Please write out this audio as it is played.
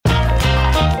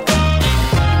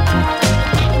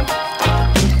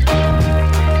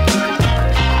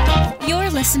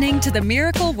listening to the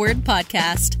Miracle Word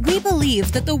Podcast. We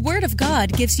believe that the Word of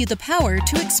God gives you the power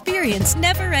to experience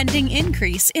never-ending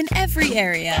increase in every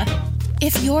area.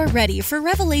 If you're ready for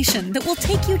revelation that will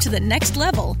take you to the next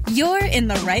level, you're in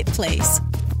the right place.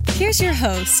 Here's your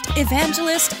host,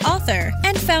 evangelist, author,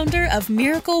 and founder of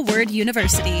Miracle Word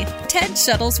University, Ted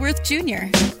Shuttlesworth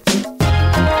Jr.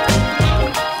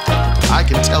 I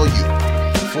can tell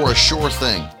you for a sure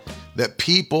thing that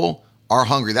people are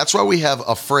hungry. That's why we have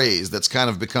a phrase that's kind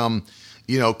of become,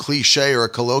 cliche or a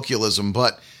colloquialism,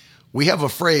 but we have a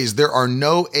phrase, there are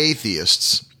no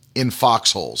atheists in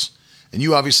foxholes. And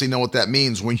you obviously know what that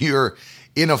means. When you're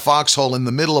in a foxhole in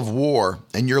the middle of war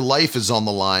and your life is on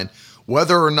the line,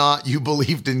 whether or not you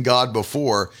believed in God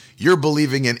before, you're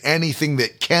believing in anything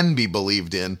that can be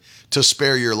believed in to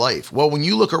spare your life. Well, when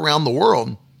you look around the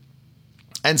world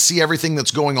and see everything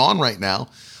that's going on right now,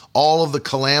 all of the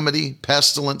calamity,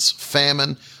 pestilence,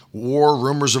 famine, war,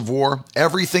 rumors of war,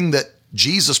 everything that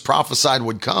Jesus prophesied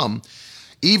would come,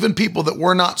 even people that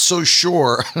were not so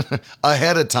sure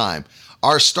ahead of time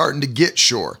are starting to get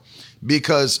sure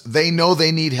because they know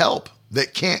they need help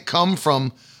that can't come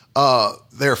from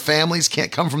their families,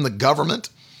 can't come from the government.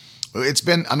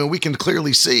 We can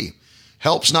clearly see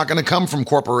help's not going to come from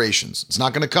corporations. It's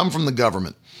not going to come from the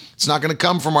government. It's not going to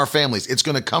come from our families. It's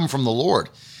going to come from the Lord.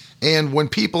 And when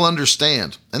people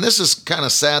understand, and this is kind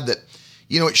of sad that,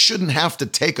 it shouldn't have to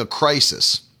take a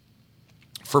crisis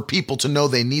for people to know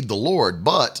they need the Lord.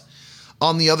 But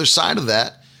on the other side of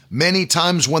that, many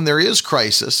times when there is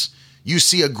crisis, you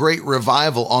see a great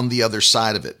revival on the other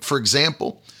side of it. For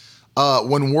example,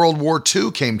 when World War II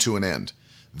came to an end,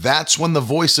 that's when the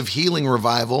Voice of Healing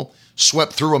revival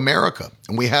swept through America.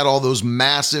 And we had all those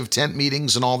massive tent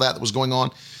meetings and all that was going on.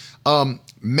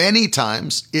 Many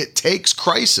times it takes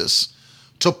crisis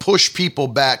to push people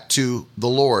back to the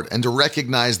Lord and to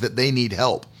recognize that they need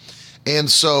help. And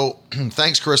so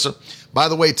thanks, Carissa. By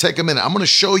the way, take a minute. I'm going to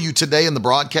show you today in the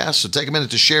broadcast, so take a minute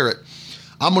to share it.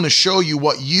 I'm going to show you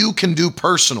what you can do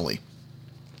personally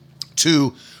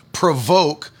to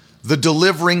provoke the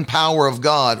delivering power of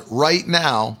God right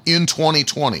now in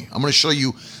 2020. I'm going to show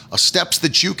you steps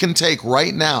that you can take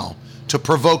right now to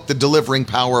provoke the delivering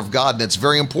power of God. And it's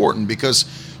very important because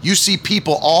you see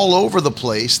people all over the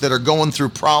place that are going through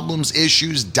problems,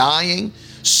 issues, dying,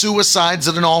 suicides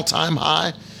at an all-time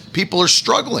high. People are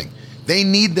struggling. They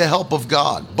need the help of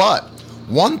God. But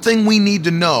one thing we need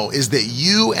to know is that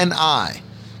you and I,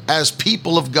 as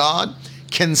people of God,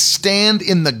 can stand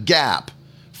in the gap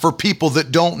for people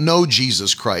that don't know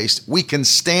Jesus Christ. We can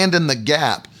stand in the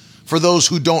gap for those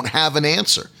who don't have an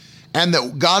answer. And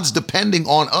that God's depending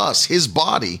on us, his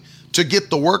body, to get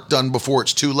the work done before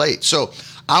it's too late. So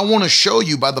I want to show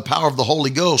you by the power of the Holy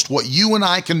Ghost what you and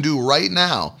I can do right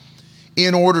now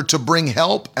in order to bring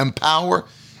help and power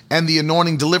and the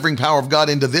anointing, delivering power of God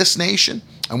into this nation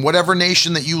and whatever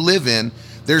nation that you live in.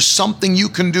 There's something you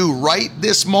can do right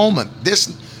this moment,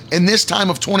 in this time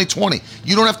of 2020.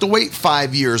 You don't have to wait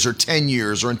 5 years or 10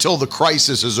 years or until the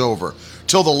crisis is over,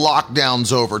 till the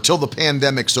lockdown's over, till the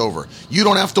pandemic's over. You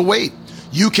don't have to wait.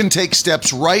 You can take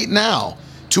steps right now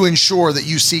to ensure that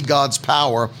you see God's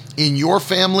power in your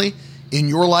family, in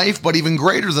your life, but even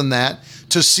greater than that,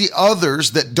 to see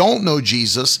others that don't know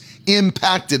Jesus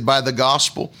impacted by the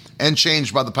gospel and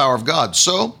changed by the power of God.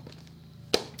 So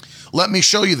let me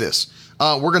show you this.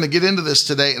 We're going to get into this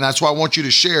today, and that's why I want you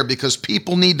to share, because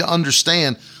people need to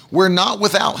understand we're not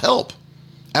without help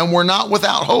and we're not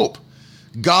without hope.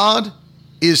 God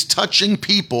is touching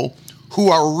people who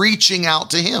are reaching out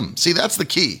to him. See, that's the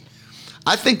key.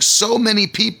 I think so many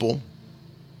people,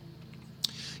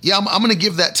 I'm going to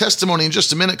give that testimony in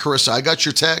just a minute, Carissa. I got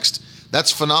your text.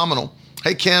 That's phenomenal.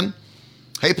 Hey, Ken.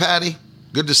 Hey, Patty.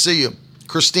 Good to see you.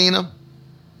 Christina.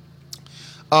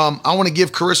 I want to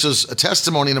give Carissa's a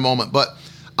testimony in a moment, but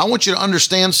I want you to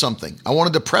understand something. I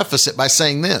wanted to preface it by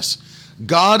saying this.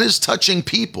 God is touching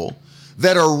people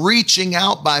that are reaching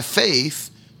out by faith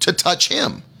to touch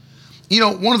him.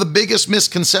 One of the biggest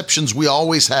misconceptions we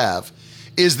always have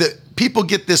is that people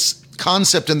get this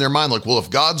concept in their mind like, well, if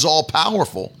God's all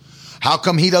powerful, how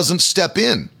come he doesn't step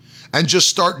in and just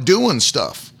start doing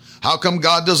stuff? How come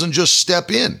God doesn't just step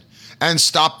in and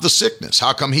stop the sickness?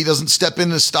 How come he doesn't step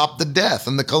in and stop the death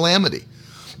and the calamity?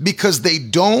 Because they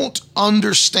don't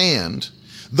understand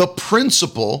the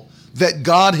principle that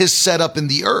God has set up in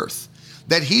the earth,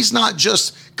 that he's not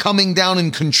just coming down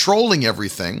and controlling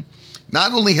everything.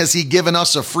 Not only has he given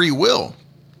us a free will,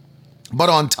 but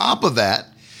on top of that,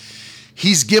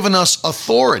 he's given us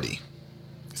authority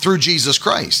through Jesus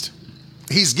Christ.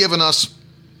 He's given us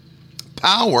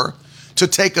power to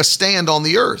take a stand on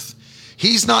the earth.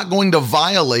 He's not going to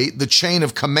violate the chain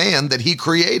of command that he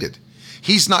created.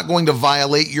 He's not going to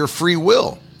violate your free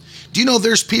will. Do you know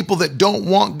there's people that don't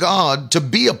want God to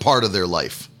be a part of their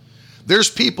life?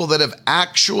 There's people that have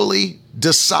actually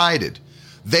decided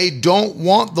they don't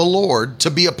want the Lord to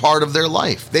be a part of their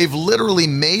life. They've literally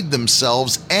made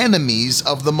themselves enemies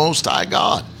of the Most High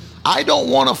God. I don't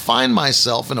want to find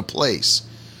myself in a place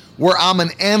where I'm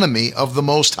an enemy of the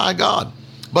Most High God.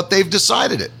 But they've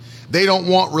decided it. They don't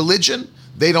want religion.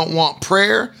 They don't want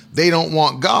prayer. They don't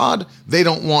want God. They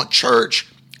don't want church.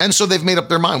 And so they've made up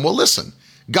their mind. Well, listen,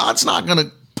 God's not going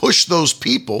to push those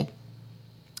people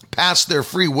past their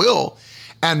free will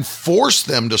and force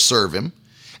them to serve him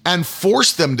and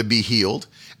force them to be healed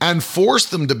and force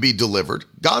them to be delivered.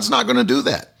 God's not going to do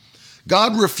that.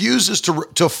 God refuses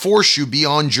to force you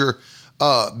beyond your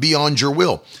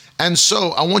will. And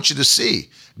so I want you to see,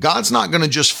 God's not going to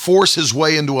just force his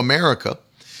way into America.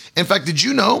 In fact, did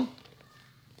you know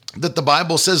that the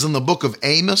Bible says in the book of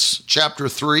Amos, chapter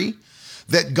 3,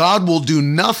 that God will do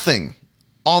nothing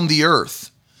on the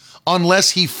earth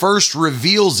unless he first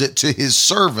reveals it to his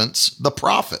servants, the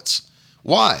prophets?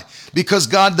 Why? Because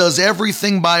God does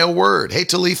everything by a word. Hey,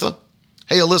 Talitha.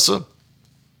 Hey, Alyssa.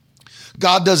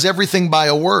 God does everything by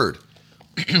a word.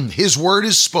 His word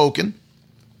is spoken.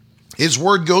 His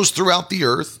word goes throughout the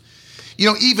earth. You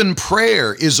know, even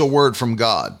prayer is a word from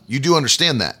God. You do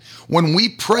understand that. When we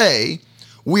pray,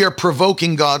 we are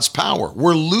provoking God's power.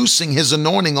 We're loosing his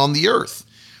anointing on the earth.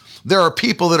 There are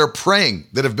people that are praying,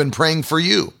 that have been praying for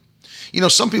you. You know,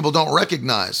 some people don't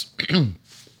recognize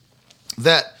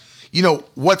that, you know,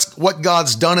 what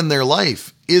God's done in their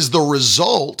life is the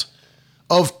result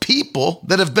of people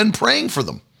that have been praying for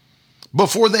them.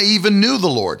 Before they even knew the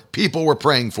Lord, people were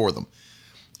praying for them.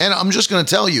 And I'm just going to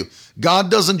tell you, God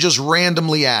doesn't just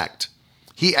randomly act.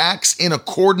 He acts in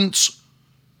accordance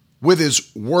with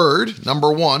his word.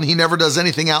 Number one, he never does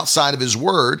anything outside of his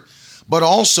word, but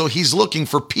also he's looking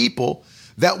for people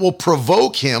that will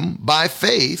provoke him by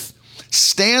faith,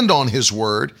 stand on his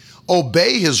word,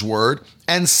 obey his word,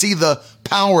 and see the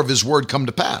power of his word come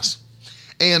to pass.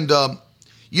 And,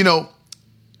 you know,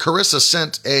 Carissa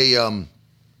sent a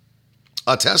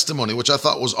testimony, which I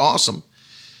thought was awesome.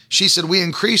 She said, we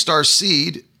increased our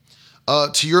seed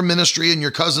to your ministry and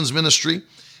your cousin's ministry.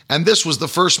 And this was the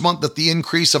first month that the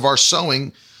increase of our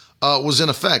sowing was in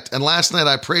effect. And last night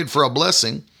I prayed for a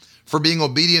blessing for being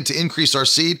obedient to increase our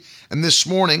seed. And this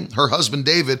morning, her husband,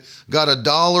 David, got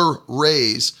 $1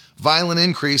 raise, violent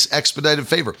increase, expedited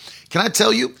favor. Can I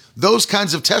tell you, those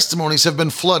kinds of testimonies have been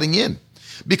flooding in.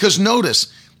 Because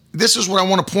notice, this is what I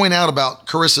want to point out about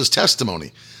Carissa's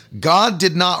testimony. God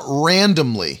did not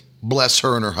randomly bless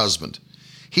her and her husband.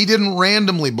 He didn't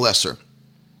randomly bless her.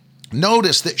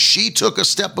 Notice that she took a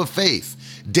step of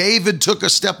faith. David took a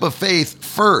step of faith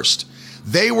first.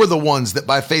 They were the ones that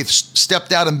by faith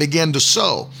stepped out and began to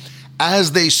sow.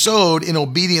 As they sowed in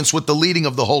obedience with the leading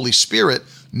of the Holy Spirit,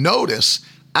 notice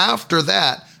after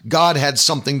that, God had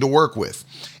something to work with.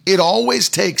 It always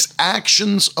takes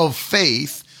actions of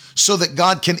faith so that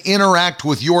God can interact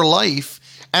with your life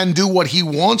and do what he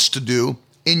wants to do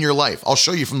in your life. I'll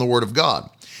show you from the Word of God.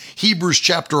 Hebrews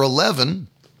chapter 11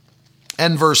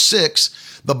 and verse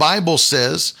 6, the Bible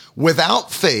says,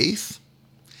 without faith,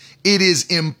 it is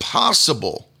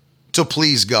impossible to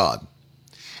please God.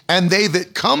 And they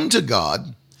that come to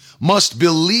God must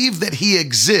believe that he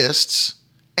exists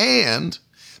and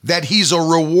that he's a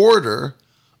rewarder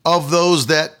of those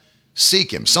that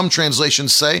seek him. Some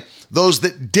translations say those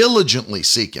that diligently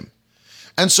seek him.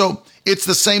 And so it's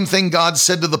the same thing God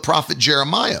said to the prophet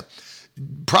Jeremiah.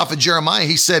 Prophet Jeremiah,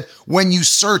 he said, when you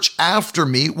search after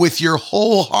me with your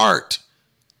whole heart,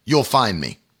 you'll find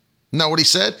me. Isn't that what he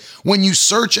said? When you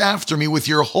search after me with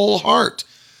your whole heart.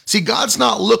 See, God's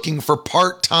not looking for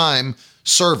part-time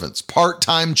servants,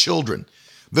 part-time children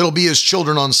that'll be his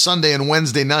children on Sunday and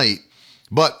Wednesday night,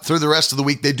 but through the rest of the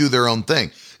week, they do their own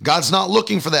thing. God's not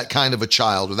looking for that kind of a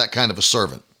child or that kind of a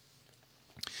servant.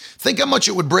 Think how much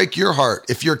it would break your heart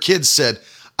if your kids said,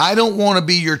 I don't want to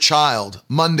be your child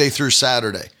Monday through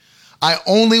Saturday. I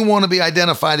only want to be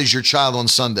identified as your child on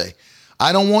Sunday.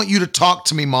 I don't want you to talk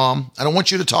to me, Mom. I don't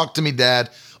want you to talk to me, Dad,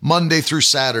 Monday through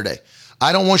Saturday.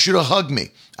 I don't want you to hug me.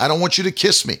 I don't want you to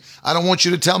kiss me. I don't want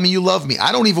you to tell me you love me.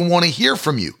 I don't even want to hear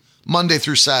from you Monday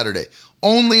through Saturday.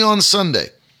 Only on Sunday.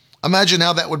 Imagine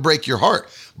how that would break your heart.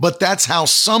 But that's how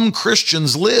some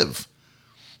Christians live.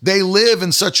 They live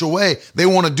in such a way, they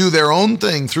want to do their own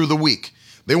thing through the week.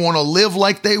 They want to live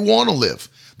like they want to live.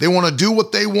 They want to do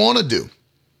what they want to do.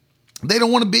 They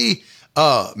don't want to be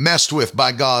messed with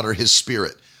by God or his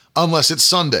Spirit. unless it's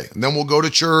Sunday. And then we'll go to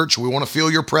church. We want to feel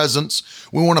your presence.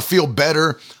 We want to feel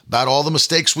better about all the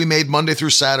mistakes we made Monday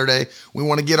through Saturday. We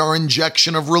want to get our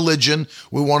injection of religion.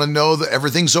 We want to know that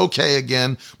everything's okay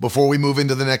again before we move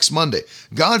into the next Monday.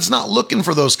 God's not looking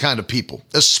for those kind of people,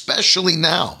 especially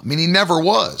now. I mean, he never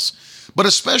was, but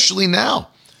especially now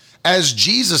as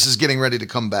Jesus is getting ready to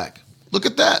come back. Look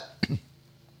at that.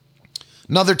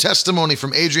 Another testimony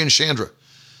from Adrian Chandra.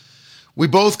 We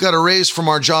both got a raise from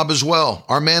our job as well.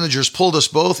 Our managers pulled us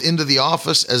both into the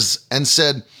office and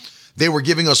said they were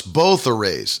giving us both a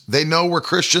raise. They know we're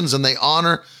Christians and they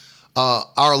honor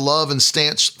our love and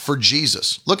stance for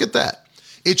Jesus. Look at that.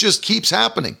 It just keeps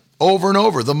happening over and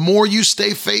over. The more you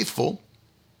stay faithful,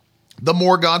 the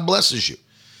more God blesses you.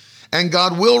 And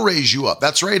God will raise you up.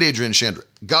 That's right, Adrian Chandra.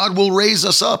 God will raise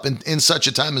us up in such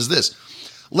a time as this.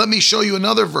 Let me show you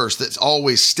another verse that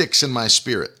always sticks in my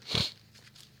spirit.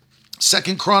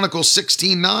 2 Chronicles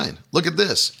 16:9. Look at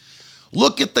this.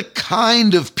 Look at the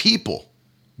kind of people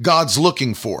God's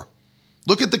looking for.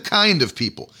 Look at the kind of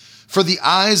people. For the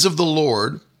eyes of the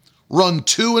Lord run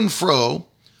to and fro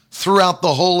throughout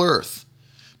the whole earth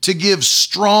to give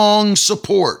strong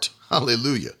support,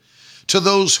 hallelujah, to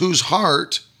those whose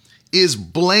heart is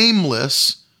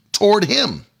blameless toward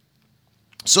him.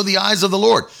 So the eyes of the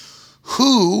Lord.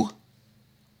 Who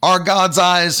are God's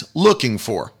eyes looking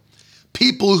for?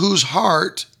 People whose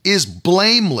heart is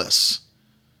blameless.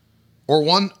 Or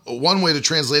one way to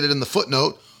translate it in the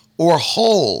footnote, or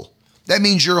whole. That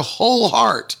means your whole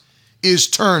heart is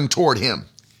turned toward him.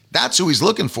 That's who he's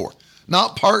looking for.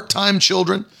 Not part-time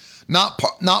children, not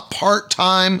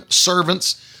part-time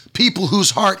servants, people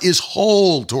whose heart is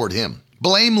whole toward him,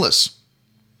 blameless.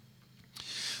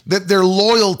 That their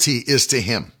loyalty is to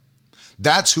him.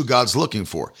 That's who God's looking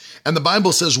for. And the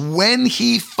Bible says when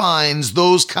he finds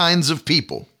those kinds of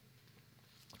people,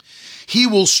 he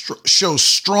will show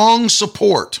strong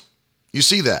support. You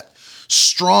see that?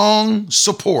 Strong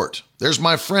support. There's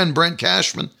my friend, Brent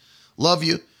Cashman. Love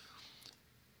you.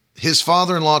 His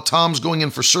father-in-law, Tom's going in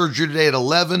for surgery today at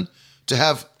 11 to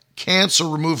have cancer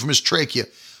removed from his trachea.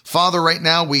 Father, right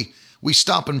now we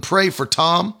stop and pray for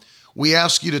Tom. We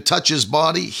ask you to touch his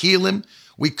body, heal him.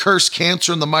 We curse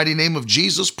cancer in the mighty name of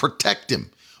Jesus. Protect him.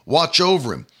 Watch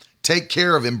over him. Take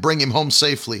care of him. Bring him home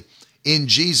safely. In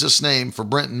Jesus' name for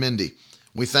Brent and Mindy.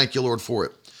 We thank you, Lord, for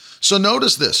it. So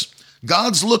notice this.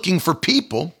 God's looking for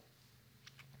people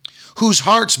whose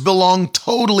hearts belong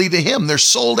totally to him. They're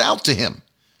sold out to him.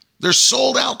 They're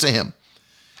sold out to him.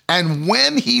 And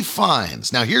when he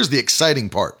finds, now here's the exciting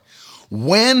part.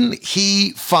 When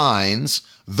he finds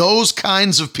those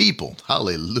kinds of people,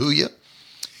 hallelujah,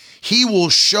 he will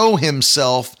show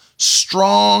himself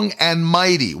strong and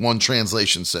mighty, one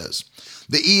translation says.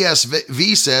 The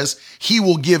ESV says he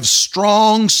will give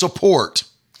strong support.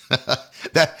 I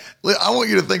want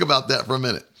you to think about that for a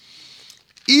minute.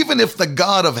 Even if the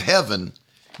God of heaven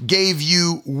gave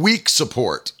you weak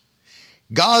support,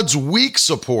 God's weak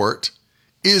support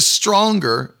is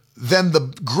stronger than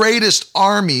the greatest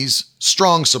army's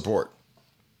strong support.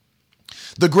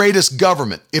 The greatest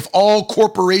government, if all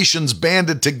corporations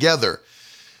banded together,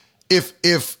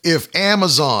 if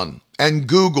Amazon and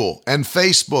Google and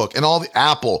Facebook and all the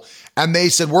Apple, and they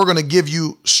said, we're going to give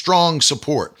you strong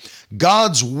support.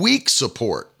 God's weak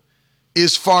support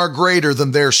is far greater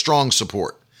than their strong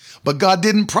support. But God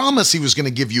didn't promise he was going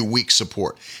to give you weak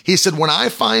support. He said, when I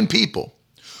find people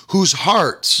whose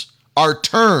hearts are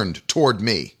turned toward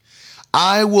me,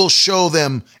 I will show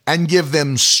them and give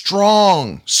them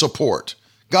strong support.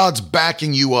 God's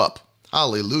backing you up.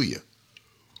 Hallelujah.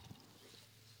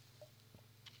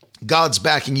 God's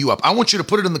backing you up. I want you to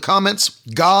put it in the comments.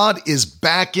 God is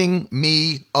backing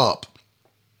me up.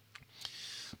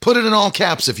 Put it in all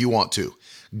caps if you want to.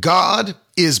 God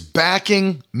is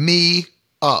backing me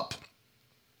up.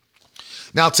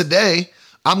 Now today,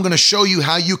 I'm going to show you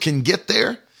how you can get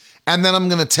there. And then I'm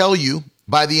going to tell you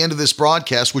by the end of this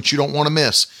broadcast, which you don't want to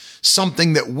miss,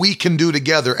 something that we can do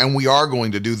together and we are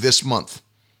going to do this month.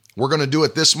 We're going to do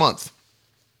it this month.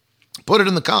 Put it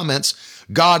in the comments.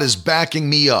 God is backing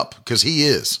me up because he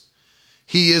is.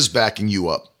 He is backing you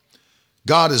up.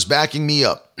 God is backing me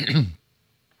up.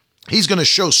 He's going to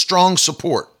show strong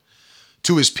support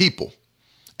to his people.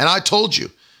 And I told you,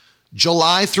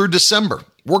 July through December,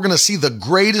 we're going to see the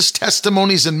greatest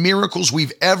testimonies and miracles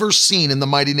we've ever seen in the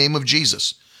mighty name of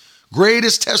Jesus.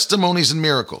 Greatest testimonies and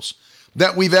miracles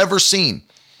that we've ever seen.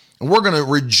 And we're going to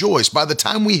rejoice. By the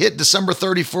time we hit December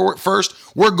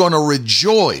 31st, we're going to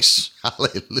rejoice.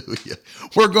 Hallelujah.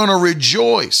 We're going to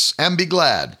rejoice and be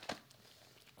glad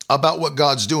about what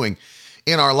God's doing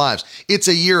in our lives. It's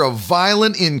a year of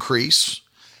violent increase,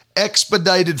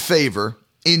 expedited favor,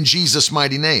 in Jesus'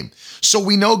 mighty name. So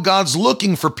we know God's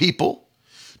looking for people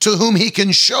to whom he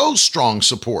can show strong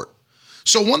support.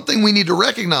 So one thing we need to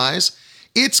recognize,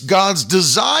 it's God's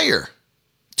desire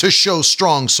to show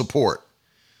strong support.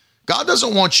 God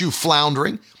doesn't want you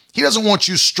floundering. He doesn't want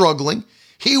you struggling.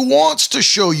 He wants to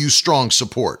show you strong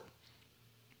support.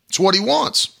 It's what he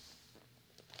wants.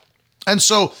 And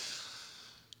so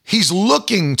he's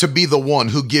looking to be the one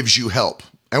who gives you help.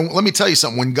 And let me tell you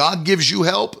something, when God gives you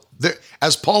help,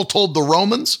 as Paul told the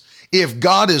Romans, if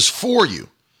God is for you,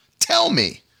 tell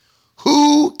me,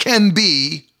 who can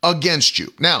be against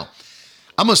you? Now,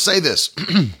 I'm going to say this,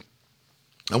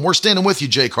 and we're standing with you,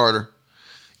 Jay Carter.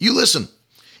 You listen,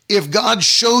 if God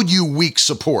showed you weak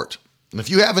support, and if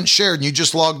you haven't shared and you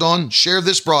just logged on, share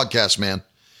this broadcast, man.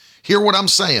 Hear what I'm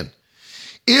saying.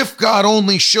 If God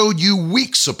only showed you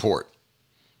weak support,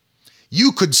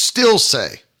 you could still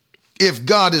say, if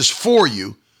God is for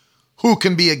you, who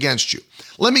can be against you?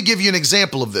 Let me give you an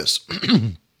example of this.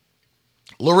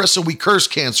 Larissa, we curse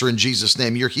cancer in Jesus'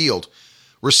 name. You're healed.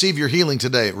 Receive your healing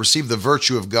today. Receive the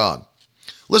virtue of God.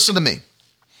 Listen to me.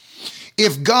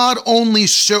 If God only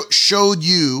showed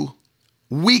you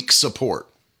weak support,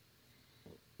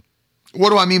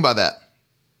 what do I mean by that?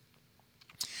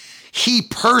 He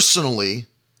personally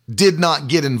did not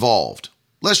get involved.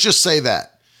 Let's just say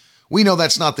that. We know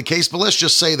that's not the case, but let's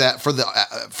just say that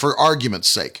for argument's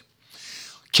sake.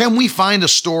 Can we find a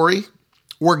story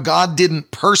where God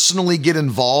didn't personally get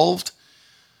involved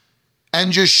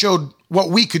and just showed what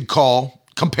we could call,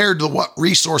 compared to what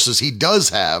resources he does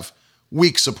have,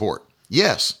 weak support?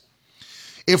 Yes.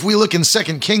 If we look in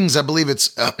 2 Kings, I believe it's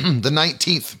the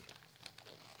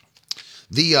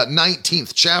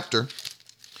 19th chapter,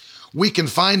 we can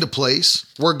find a place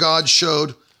where God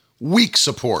showed weak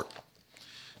support.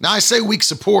 Now, I say weak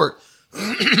support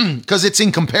because it's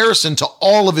in comparison to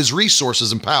all of his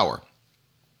resources and power.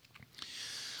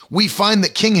 We find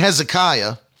that King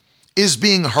Hezekiah is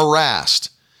being harassed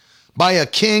by a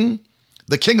king,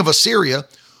 the king of Assyria,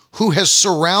 who has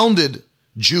surrounded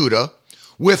Judah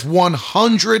with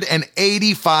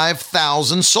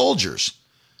 185,000 soldiers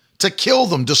to kill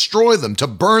them, destroy them, to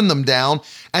burn them down,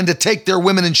 and to take their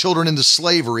women and children into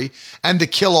slavery and to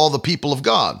kill all the people of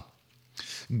God.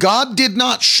 God did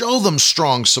not show them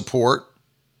strong support.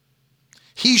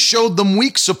 He showed them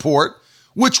weak support,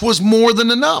 which was more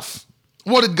than enough.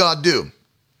 What did God do?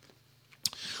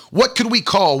 What could we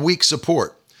call weak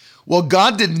support? Well,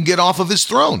 God didn't get off of his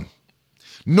throne,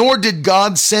 nor did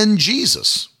God send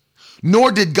Jesus, nor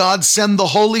did God send the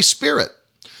Holy Spirit,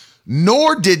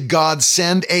 nor did God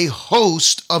send a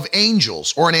host of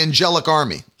angels or an angelic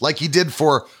army like he did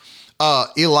for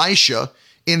Elisha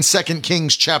in 2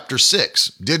 Kings chapter 6.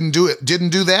 Didn't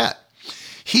do that.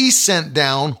 He sent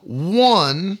down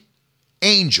one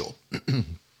angel.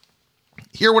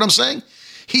 Hear what I'm saying?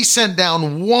 He sent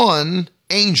down one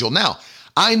angel. Now,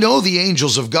 I know the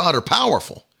angels of God are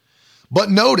powerful, but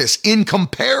notice, in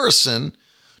comparison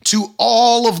to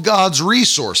all of God's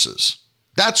resources,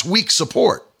 that's weak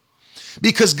support,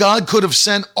 because God could have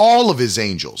sent all of his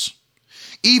angels.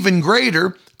 Even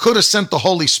greater, could have sent the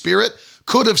Holy Spirit,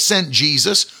 could have sent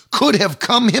Jesus, could have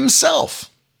come himself.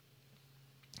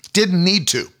 Didn't need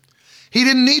to. He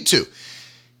didn't need to.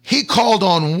 He called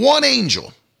on one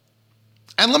angel.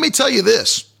 And let me tell you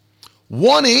this,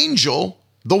 one angel,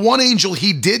 the one angel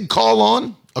he did call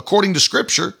on, according to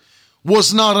scripture,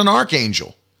 was not an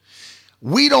archangel.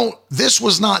 This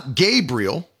was not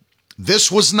Gabriel.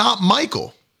 This was not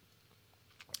Michael.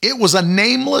 It was a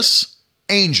nameless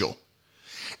angel.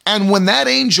 And when that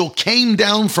angel came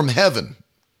down from heaven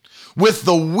with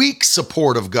the weak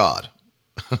support of God,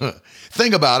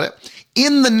 think about it,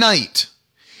 in the night,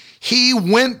 he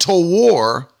went to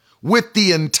war with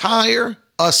the entire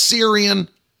Assyrian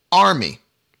army.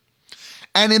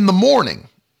 And in the morning,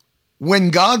 when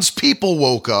God's people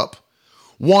woke up,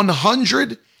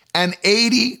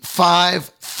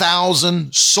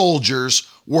 185,000 soldiers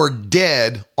were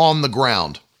dead on the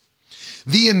ground.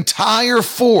 The entire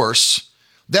force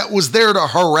that was there to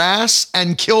harass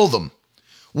and kill them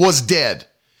was dead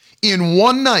in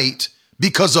one night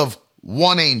because of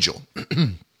one angel.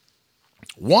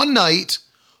 One night,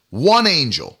 one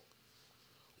angel.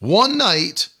 One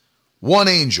night, one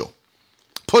angel.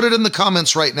 Put it in the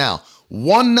comments right now.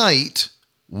 One night,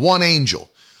 one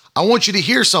angel. I want you to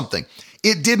hear something.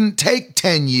 It didn't take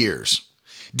 10 years.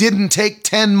 Didn't take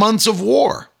 10 months of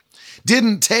war.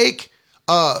 Didn't take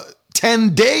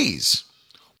 10 days.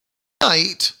 One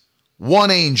night,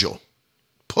 one angel.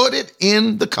 Put it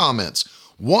in the comments.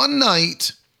 One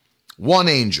night, one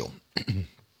angel.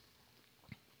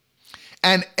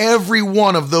 And every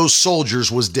one of those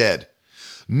soldiers was dead.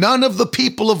 None of the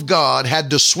people of God had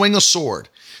to swing a sword.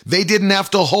 They didn't have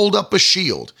to hold up a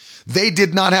shield. They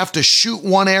did not have to shoot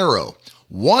one arrow.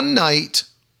 One night,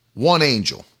 one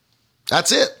angel.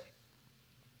 That's it.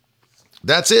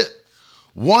 That's it.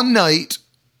 One night,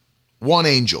 one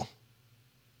angel.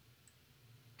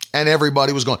 And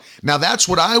everybody was going. Now that's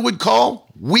what I would call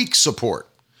weak support,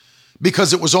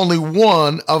 because it was only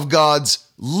one of God's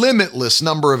limitless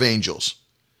number of angels.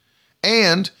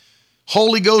 And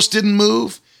Holy Ghost didn't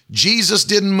move. Jesus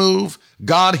didn't move.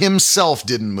 God himself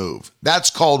didn't move. That's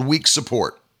called weak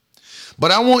support.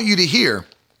 But I want you to hear,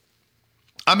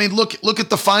 look at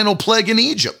the final plague in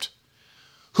Egypt.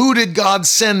 Who did God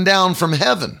send down from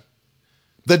heaven?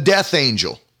 The death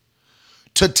angel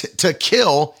to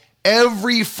kill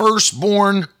every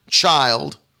firstborn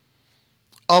child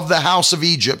of the house of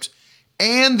Egypt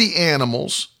and the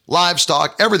animals,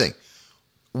 livestock, everything.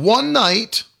 One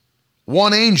night,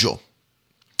 one angel.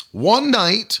 One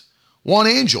night, one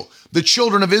angel. The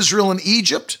children of Israel in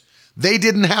Egypt, they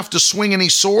didn't have to swing any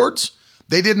swords.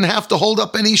 They didn't have to hold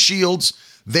up any shields.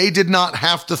 They did not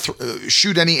have to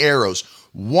shoot any arrows.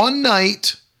 One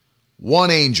night,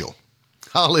 one angel.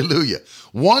 Hallelujah.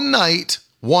 One night,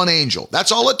 one angel.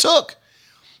 That's all it took.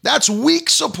 That's weak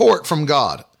support from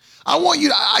God.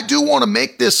 I do want to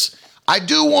make this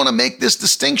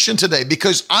distinction today,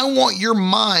 because I want your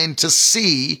mind to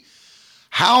see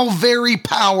how very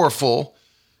powerful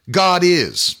God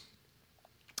is.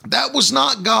 That was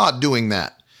not God doing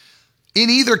that. In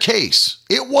either case,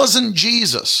 it wasn't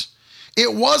Jesus.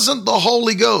 It wasn't the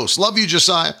Holy Ghost. Love you,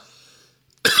 Josiah.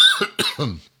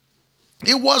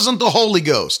 It wasn't the Holy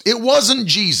Ghost. It wasn't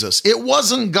Jesus. It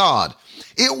wasn't God.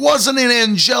 It wasn't an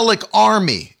angelic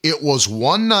army. It was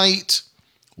one night,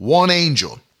 one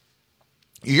angel.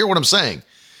 You hear what I'm saying?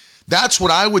 That's what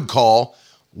I would call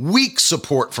weak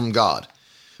support from God,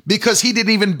 because he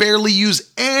didn't even barely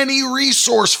use any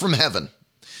resource from heaven.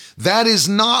 That is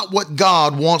not what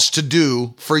God wants to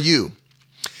do for you.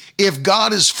 If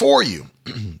God is for you,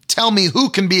 tell me who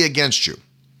can be against you.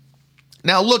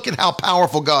 Now look at how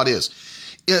powerful God is.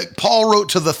 Paul wrote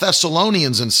to the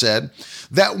Thessalonians and said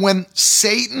that when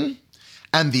Satan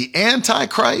and the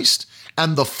Antichrist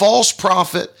and the false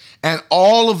prophet and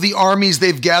all of the armies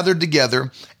they've gathered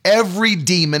together, every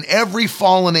demon, every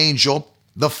fallen angel,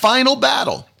 the final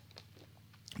battle,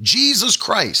 Jesus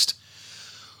Christ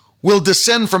will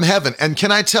descend from heaven. And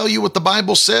can I tell you what the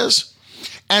Bible says?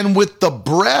 And with the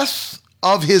breath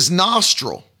of his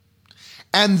nostril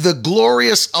and the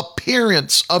glorious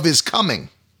appearance of his coming,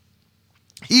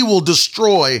 he will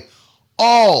destroy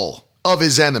all of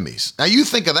his enemies. Now you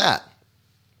think of that.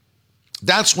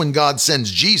 That's when God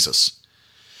sends Jesus.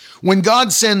 When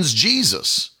God sends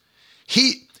Jesus,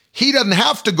 he doesn't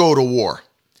have to go to war.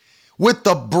 With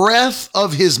the breath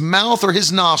of his mouth or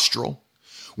his nostril,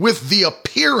 with the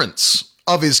appearance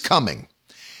of his coming,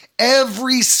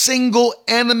 every single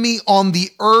enemy on the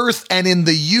earth and in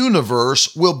the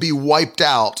universe will be wiped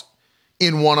out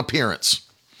in one appearance.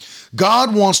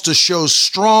 God wants to show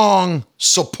strong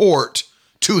support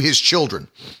to his children.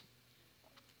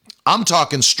 I'm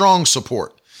talking strong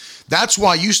support. That's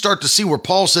why you start to see where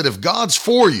Paul said, if God's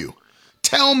for you,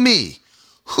 tell me,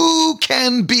 who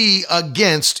can be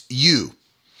against you?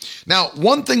 Now,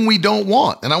 one thing we don't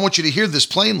want, and I want you to hear this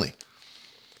plainly,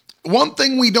 one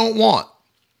thing we don't want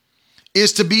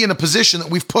is to be in a position that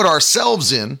we've put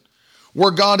ourselves in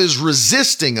where God is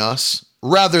resisting us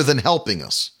rather than helping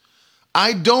us.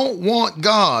 I don't want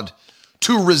God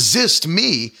to resist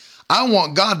me. I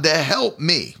want God to help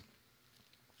me.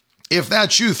 If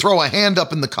that's you, throw a hand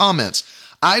up in the comments.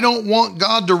 I don't want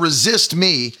God to resist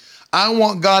me. I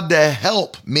want God to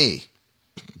help me.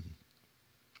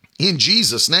 In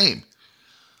Jesus' name.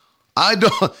 I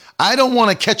don't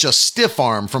want to catch a stiff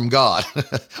arm from God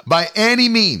by any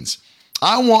means.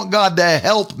 I want God to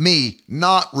help me,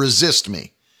 not resist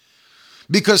me.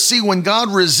 Because see, when God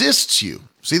resists you,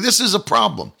 see, this is a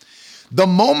problem. The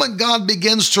moment God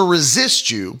begins to resist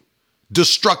you,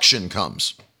 destruction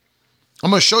comes. I'm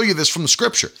going to show you this from the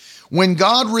scripture. When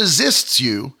God resists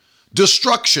you,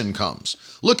 destruction comes.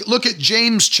 Look at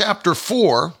James chapter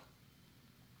 4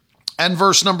 and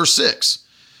verse number 6.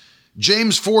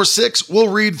 James 4:6, we'll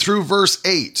read through verse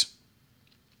 8.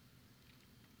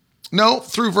 No,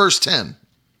 through verse 10.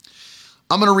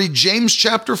 I'm going to read James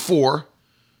chapter 4,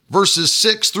 verses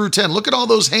 6 through 10. Look at all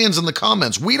those hands in the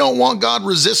comments. We don't want God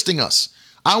resisting us.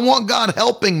 I want God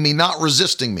helping me, not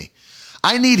resisting me.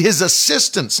 I need his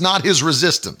assistance, not his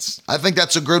resistance. I think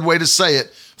that's a good way to say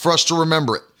it for us to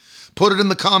remember it. Put it in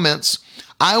the comments.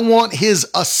 I want his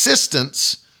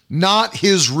assistance, not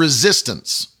his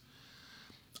resistance.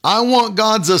 I want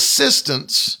God's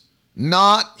assistance,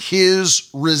 not his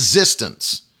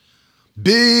resistance.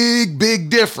 Big, big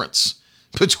difference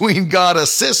between God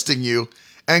assisting you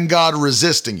and God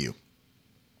resisting you.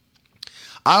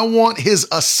 I want his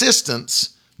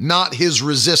assistance, not his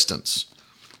resistance.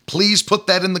 Please put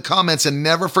that in the comments and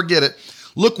never forget it.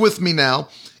 Look with me now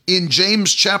in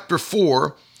James chapter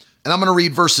 4, and I'm going to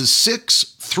read verses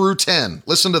 6 through 10.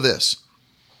 Listen to this.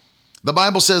 The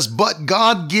Bible says, but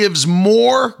God gives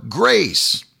more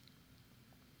grace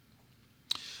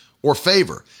or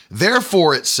favor.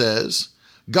 Therefore, it says,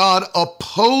 God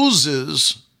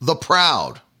opposes the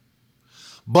proud,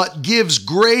 but gives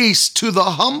grace to the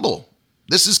humble.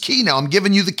 This is key now. I'm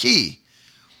giving you the key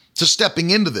to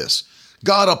stepping into this.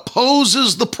 God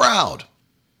opposes the proud,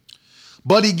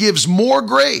 but he gives more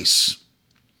grace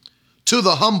to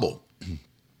the humble.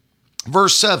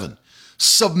 Verse 7,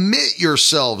 submit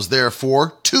yourselves,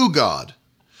 therefore, to God.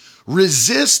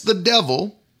 Resist the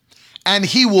devil, and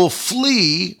he will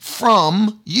flee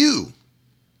from you.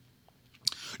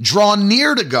 Draw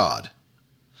near to God,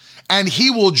 and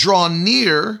he will draw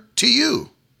near to you.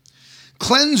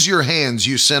 Cleanse your hands,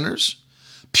 you sinners.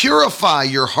 Purify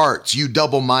your hearts, you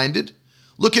double-minded.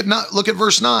 Look at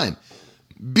verse 9.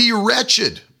 Be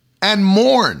wretched and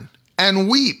mourn and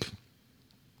weep.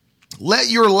 Let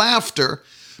your laughter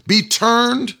be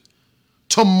turned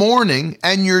to mourning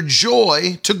and your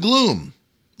joy to gloom.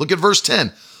 Look at verse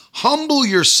 10. Humble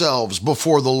yourselves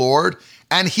before the Lord,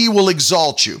 and he will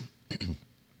exalt you.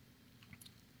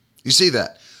 You see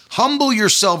that? Humble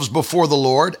yourselves before the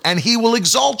Lord, and he will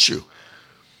exalt you.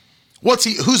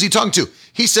 Who's he talking to?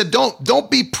 He said,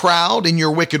 don't be proud in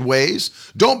your wicked ways.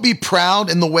 Don't be proud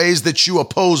in the ways that you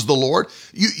oppose the Lord.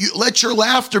 You let your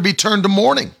laughter be turned to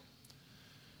mourning.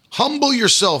 Humble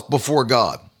yourself before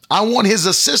God. I want his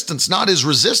assistance, not his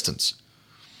resistance.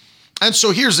 And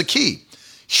so here's the key.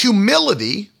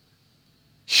 Humility,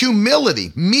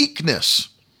 meekness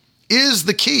is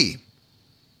the key.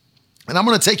 And I'm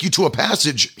going to take you to a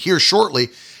passage here shortly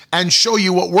and show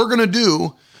you what we're going to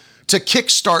do to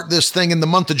kickstart this thing in the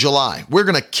month of July. We're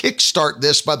going to kickstart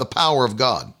this by the power of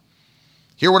God.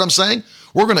 Hear what I'm saying?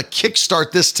 We're going to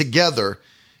kickstart this together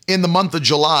in the month of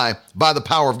July by the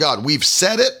power of God. We've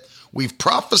said it. We've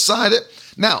prophesied it.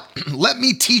 Now, let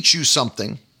me teach you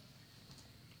something.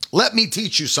 Let me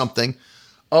teach you something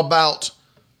about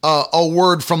a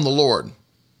word from the Lord.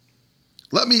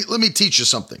 Let me teach you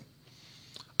something.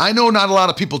 I know not a lot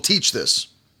of people teach this.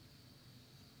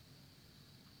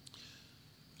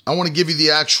 I want to give you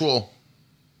the actual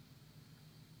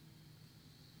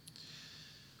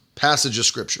passage of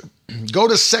scripture. Go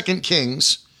to 2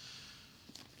 Kings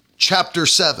chapter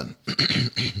 7.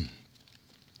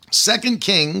 2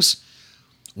 Kings,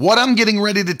 what I'm getting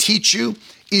ready to teach you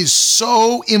is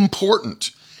so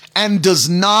important and does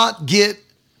not get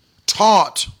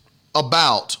taught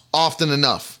about often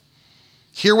enough.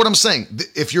 Hear what I'm saying.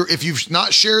 If you've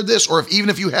not shared this, or even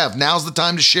if you have, now's the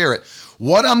time to share it.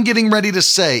 What I'm getting ready to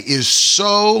say is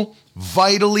so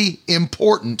vitally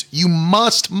important. You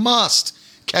must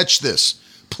catch this.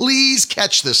 Please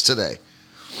catch this today.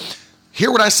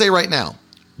 Hear what I say right now.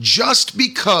 Just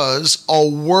because a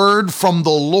word from the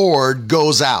Lord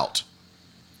goes out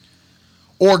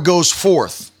or goes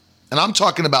forth, and I'm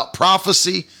talking about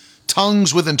prophecy,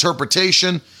 tongues with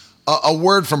interpretation, a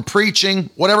word from preaching,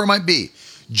 whatever it might be.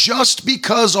 Just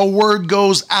because a word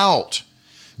goes out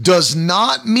does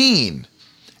not mean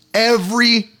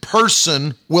every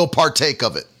person will partake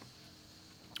of it.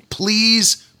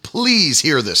 Please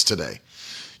hear this today.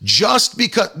 Just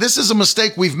because, this is a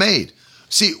mistake we've made.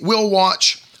 See, we'll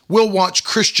watch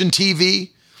Christian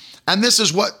TV, and this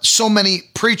is what so many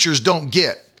preachers don't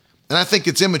get. And I think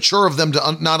it's immature of them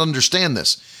to not understand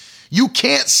this. You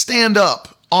can't stand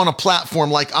up on a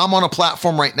platform like I'm on a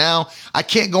platform right now. I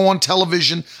can't go on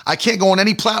television. I can't go on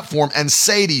any platform and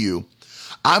say to you,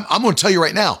 I'm going to tell you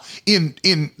right now, in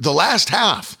the last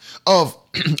half of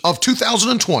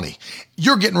 2020,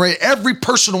 you're getting ready. Every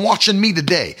person watching me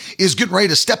today is getting ready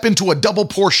to step into a double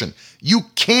portion. You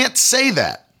can't say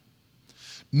that.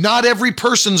 Not every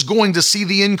person's going to see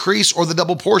the increase or the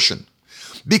double portion.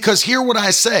 Because hear what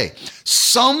I say.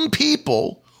 Some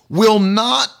people will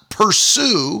not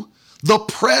pursue the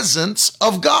presence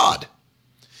of God.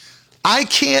 I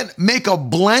can't make a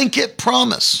blanket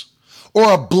promise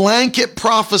or a blanket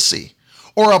prophecy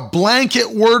or a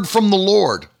blanket word from the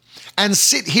Lord and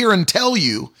sit here and tell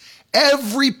you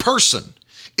every person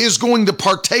is going to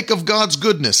partake of God's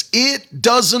goodness. It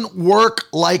doesn't work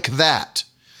like that,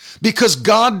 because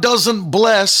God doesn't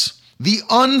bless the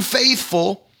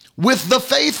unfaithful with the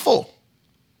faithful.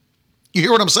 You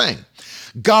hear what I'm saying?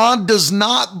 God does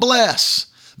not bless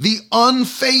the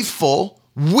unfaithful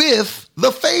with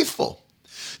the faithful.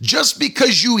 Just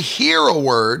because you hear a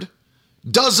word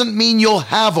doesn't mean you'll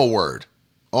have a word.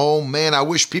 Oh man, I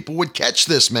wish people would catch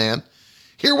this, man.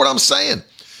 Hear what I'm saying.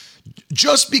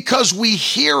 Just because we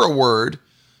hear a word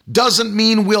doesn't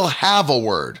mean we'll have a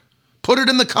word. Put it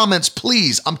in the comments,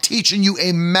 please. I'm teaching you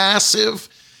a massive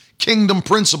kingdom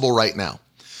principle right now.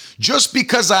 Just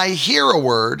because I hear a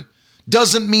word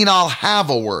doesn't mean I'll have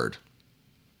a word.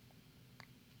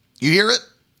 You hear it?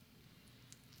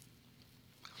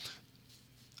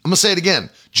 I'm going to say it again.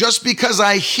 Just because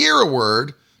I hear a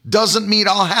word doesn't mean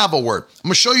I'll have a word. I'm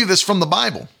going to show you this from the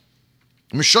Bible.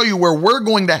 I'm going to show you where we're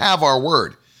going to have our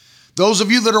word. Those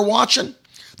of you that are watching,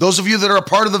 those of you that are a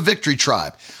part of the Victory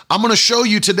Tribe, I'm going to show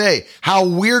you today how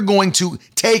we're going to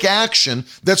take action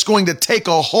that's going to take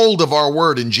a hold of our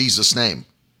word in Jesus' name.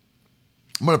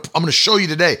 I'm going to show you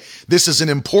today. This is an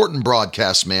important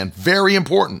broadcast, man. Very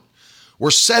important. We're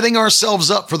setting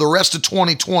ourselves up for the rest of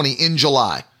 2020 in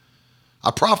July. I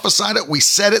prophesied it. We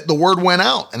said it. The word went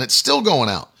out, and it's still going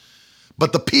out.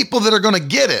 But the people that are going to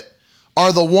get it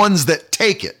are the ones that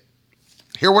take it.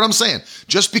 Hear what I'm saying?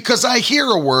 Just because I hear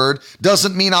a word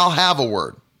doesn't mean I'll have a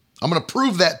word. I'm going to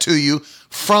prove that to you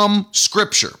from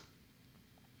Scripture.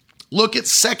 Look at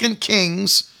 2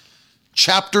 Kings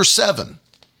chapter 7.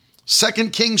 2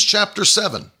 Kings chapter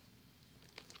 7.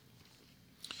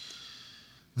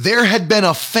 There had been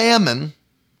a famine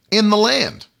in the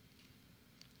land.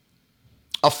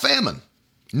 A famine.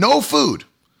 No food.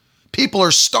 People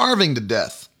are starving to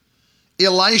death.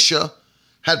 Elisha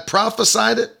had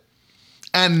prophesied it,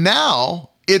 and now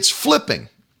it's flipping.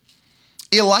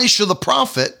 Elisha the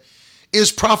prophet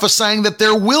is prophesying that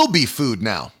there will be food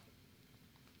now.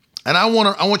 And I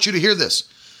want you to hear this.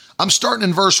 I'm starting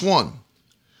in verse 1.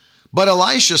 But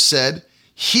Elisha said,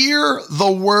 "Hear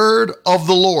the word of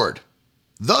the Lord.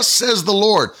 Thus says the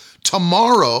Lord,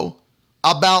 tomorrow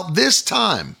about this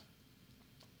time,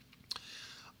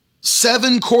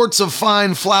 7 quarts of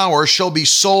fine flour shall be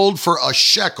sold for a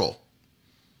shekel,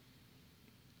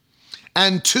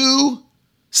 and 2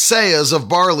 seahs of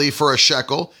barley for a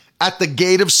shekel at the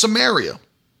gate of Samaria."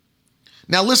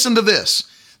 Now listen to this.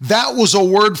 That was a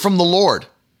word from the Lord.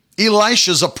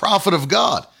 Elisha's a prophet of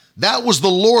God. That was the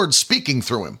Lord speaking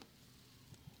through him.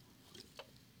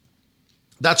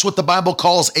 That's what the Bible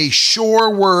calls a sure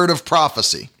word of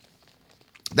prophecy.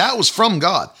 That was from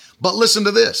God. But listen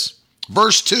to this.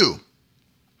 Verse 2.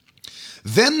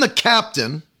 Then the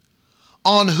captain,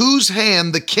 on whose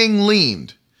hand the king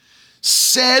leaned,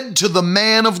 said to the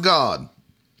man of God,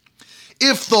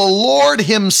 "If the Lord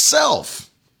himself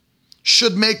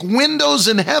should make windows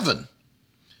in heaven,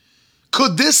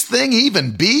 could this thing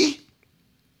even be?"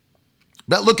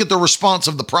 But look at the response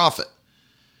of the prophet.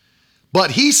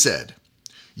 But he said,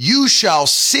 "You shall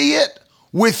see it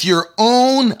with your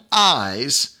own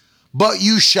eyes, but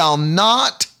you shall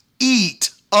not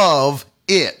eat of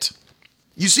it."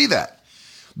 You see that?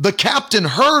 The captain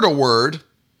heard a word,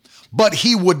 but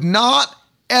he would not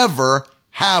ever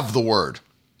have the word.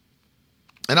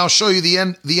 And I'll show you the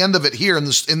end of it here in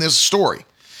this story.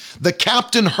 The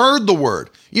captain heard the word.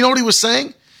 You know what he was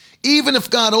saying? Even if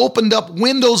God opened up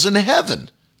windows in heaven,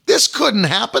 this couldn't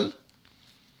happen.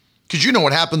 Because you know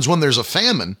what happens when there's a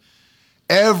famine.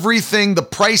 Everything, the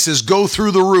prices go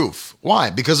through the roof. Why?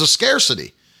 Because of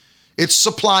scarcity. It's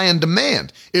supply and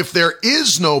demand. If there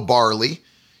is no barley,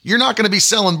 you're not going to be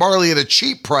selling barley at a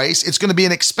cheap price. It's going to be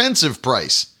an expensive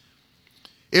price.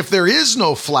 If there is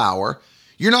no flour,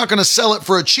 you're not going to sell it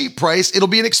for a cheap price. It'll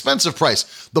be an expensive price.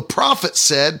 The prophet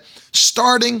said,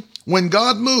 starting when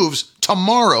God moves,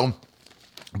 tomorrow,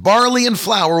 barley and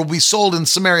flour will be sold in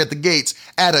Samaria at the gates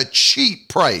at a cheap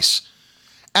price.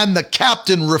 And the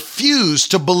captain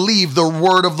refused to believe the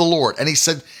word of the Lord. And he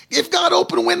said, if God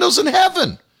opened windows in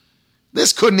heaven,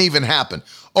 this couldn't even happen.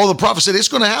 Oh, the prophet said, it's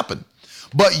going to happen.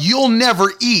 But you'll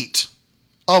never eat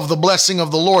of the blessing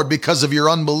of the Lord because of your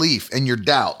unbelief and your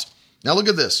doubt. Now look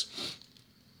at this.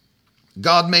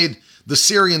 God made the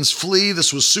Syrians flee.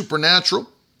 This was supernatural.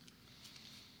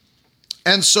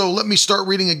 And so let me start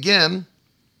reading again.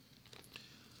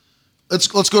 Let's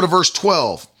go to verse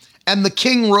 12. And the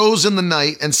king rose in the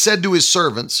night and said to his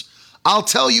servants, I'll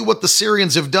tell you what the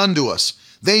Syrians have done to us.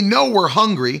 They know we're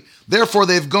hungry, therefore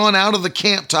they've gone out of the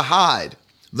camp to hide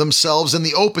themselves in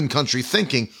the open country,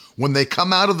 thinking, when they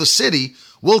come out of the city,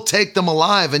 we'll take them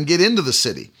alive and get into the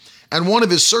city. And one of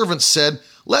his servants said,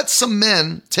 let some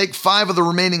men take 5 of the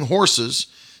remaining horses,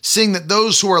 seeing that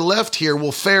those who are left here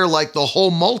will fare like the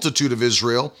whole multitude of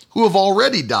Israel who have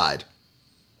already died.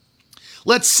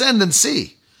 Let's send and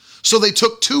see. So they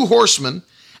took 2 horsemen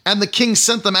And the king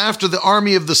sent them after the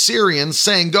army of the Syrians,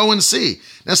 saying, go and see.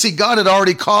 Now see, God had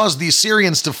already caused the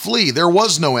Assyrians to flee. There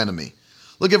was no enemy.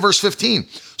 Look at verse 15.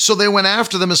 So they went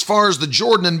after them as far as the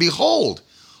Jordan, and behold,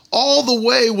 all the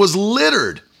way was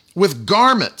littered with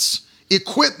garments,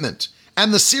 equipment,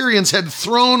 and the Syrians had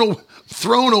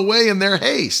thrown away in their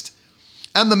haste.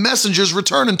 And the messengers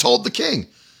returned and told the king.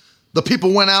 The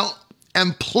people went out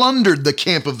and plundered the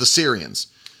camp of the Syrians.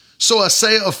 So a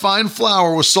seah of fine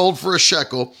flour was sold for a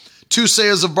shekel, 2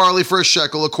 seahs of barley for a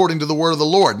shekel, according to the word of the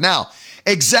Lord. Now,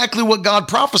 exactly what God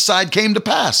prophesied came to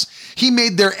pass. He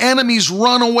made their enemies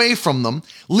run away from them,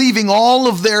 leaving all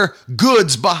of their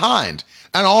goods behind.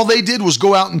 And all they did was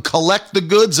go out and collect the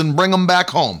goods and bring them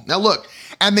back home. Now look,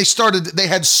 and they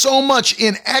had so much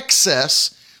in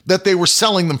excess that they were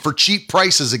selling them for cheap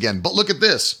prices again. But look at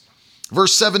this,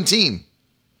 verse 17.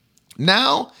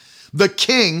 Now the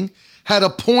king had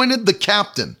appointed the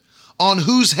captain on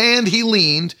whose hand he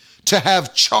leaned to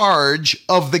have charge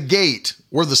of the gate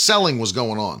where the selling was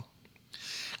going on.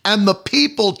 And the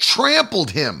people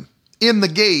trampled him in the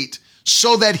gate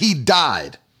so that he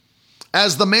died,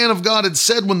 as the man of God had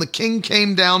said when the king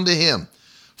came down to him.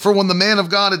 For when the man of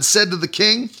God had said to the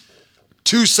king,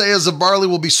 2 seahs of barley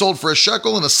will be sold for a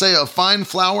shekel, and a seah of fine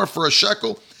flour for a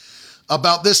shekel,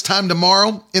 about this time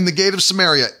tomorrow in the gate of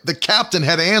Samaria, the captain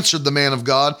had answered the man of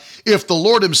God, if the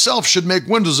Lord himself should make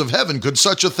windows of heaven, could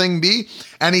such a thing be?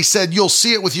 And he said, you'll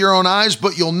see it with your own eyes,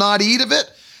 but you'll not eat of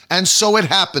it. And so it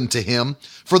happened to him,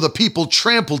 for the people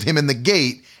trampled him in the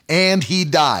gate, and he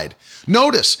died.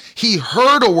 Notice, he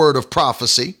heard a word of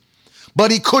prophecy, but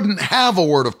he couldn't have a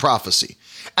word of prophecy.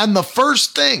 And the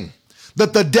first thing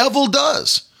that the devil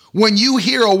does when you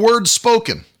hear a word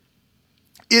spoken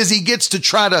is he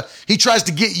tries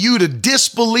to get you to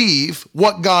disbelieve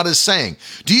what God is saying.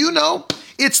 Do you know?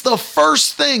 It's the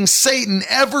first thing Satan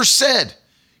ever said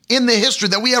in the history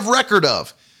that we have record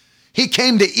of. He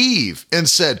came to Eve and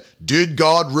said, did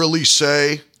God really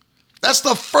say? That's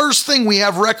the first thing we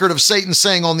have record of Satan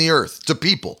saying on the earth to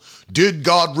people. Did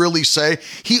God really say?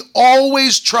 He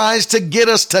always tries to get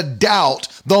us to doubt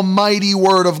the mighty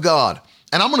word of God.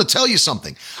 And I'm going to tell you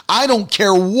something. I don't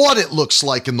care what it looks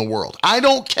like in the world. I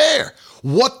don't care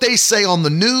what they say on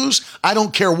the news. I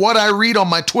don't care what I read on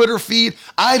my Twitter feed.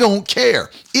 I don't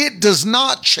care. It does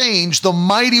not change the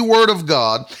mighty word of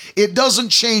God. It doesn't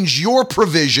change your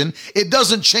provision. It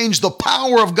doesn't change the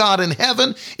power of God in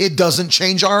heaven. It doesn't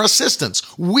change our assistance.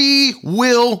 We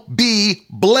will be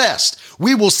blessed.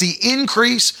 We will see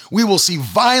increase. We will see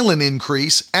violent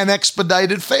increase and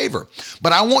expedited favor.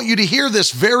 But I want you to hear this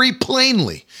very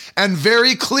plainly and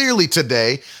very clearly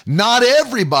today. Not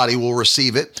everybody will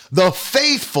receive it. The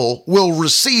faithful will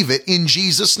receive it in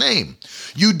Jesus' name.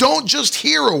 You don't just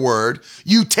hear a word,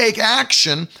 you take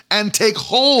action and take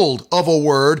hold of a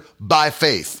word by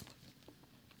faith.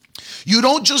 You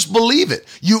don't just believe it,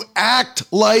 you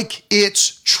act like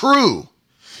it's true.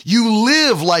 You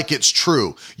live like it's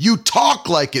true. You talk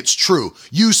like it's true.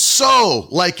 You sow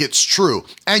like it's true.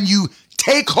 And you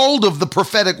take hold of the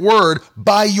prophetic word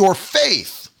by your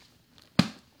faith.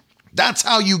 That's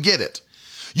how you get it.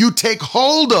 You take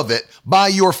hold of it by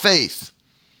your faith.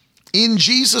 In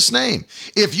Jesus' name.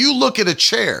 If you look at a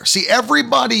chair, see,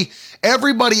 everybody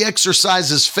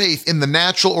exercises faith in the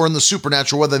natural or in the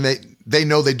supernatural, whether they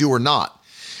know they do or not.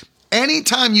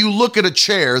 Anytime you look at a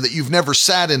chair that you've never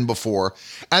sat in before,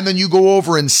 and then you go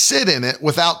over and sit in it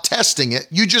without testing it,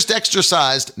 you just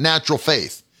exercised natural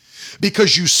faith.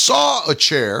 Because you saw a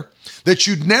chair that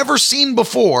you'd never seen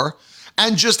before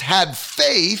and just had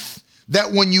faith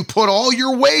that when you put all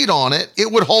your weight on it, it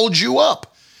would hold you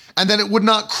up and then it would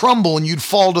not crumble and you'd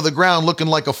fall to the ground looking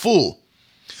like a fool.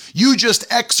 You just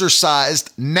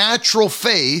exercised natural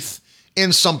faith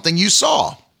in something you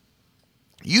saw.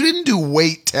 You didn't do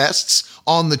weight tests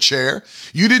on the chair.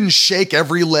 You didn't shake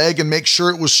every leg and make sure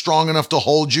it was strong enough to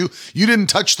hold you. You didn't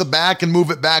touch the back and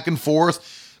move it back and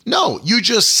forth. No, you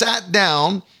just sat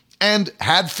down and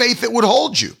had faith it would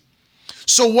hold you.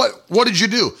 So what did you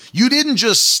do? You didn't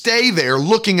just stay there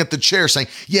looking at the chair saying,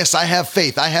 yes, I have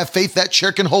faith. I have faith that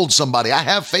chair can hold somebody. I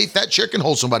have faith that chair can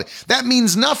hold somebody. That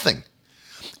means nothing.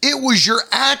 It was your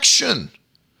action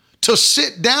to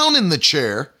sit down in the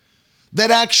chair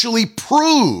that actually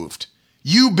proved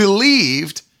you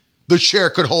believed the chair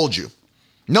could hold you.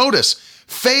 Notice,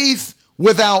 faith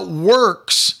without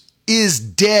works is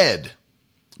dead,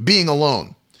 being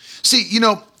alone. See,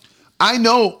 I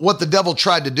know what the devil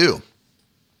tried to do.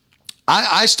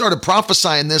 I started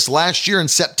prophesying this last year in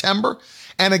September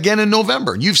and again in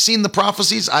November. You've seen the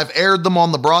prophecies. I've aired them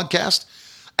on the broadcast.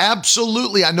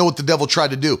 Absolutely, I know what the devil tried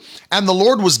to do. And the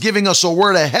Lord was giving us a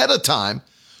word ahead of time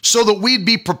so that we'd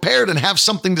be prepared and have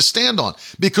something to stand on.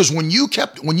 Because when you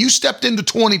stepped into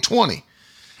 2020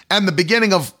 and the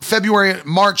beginning of February,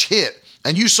 March hit,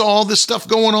 and you saw all this stuff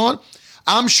going on,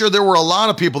 I'm sure there were a lot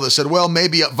of people that said, well,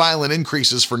 maybe violent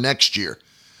increases for next year.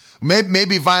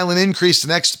 Maybe violent increase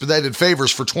and expedited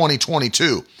favors for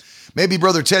 2022. Maybe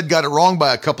Brother Ted got it wrong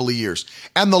by a couple of years.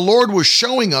 And the Lord was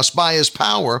showing us by his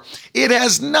power, it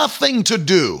has nothing to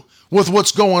do with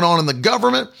what's going on in the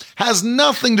government, has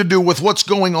nothing to do with what's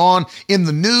going on in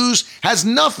the news, has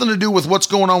nothing to do with what's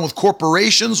going on with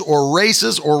corporations or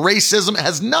races or racism. It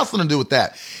has nothing to do with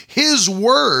that. His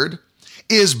word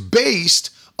is based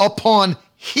upon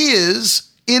his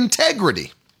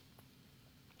integrity.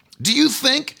 Do you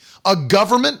think a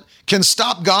government can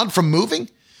stop God from moving?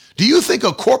 Do you think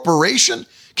a corporation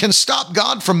can stop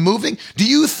God from moving? Do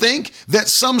you think that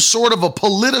some sort of a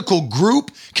political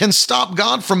group can stop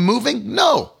God from moving?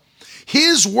 No.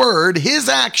 His word, his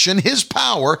action, his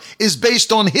power is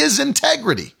based on his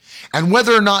integrity. And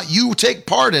whether or not you take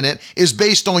part in it is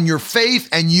based on your faith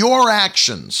and your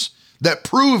actions that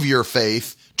prove your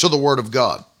faith to the word of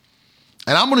God.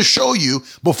 And I'm going to show you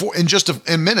in just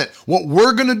a minute what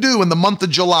we're going to do in the month of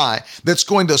July that's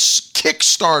going to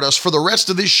kickstart us for the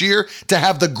rest of this year to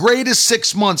have the greatest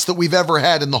 6 months that we've ever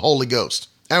had in the Holy Ghost.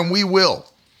 And we will.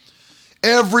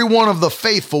 Every one of the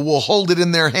faithful will hold it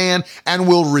in their hand and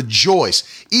will rejoice,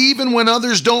 even when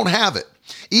others don't have it,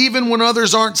 even when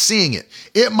others aren't seeing it.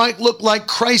 It might look like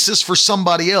crisis for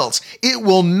somebody else. It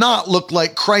will not look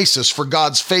like crisis for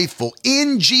God's faithful.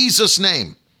 In Jesus'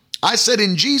 name. I said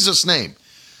in Jesus' name.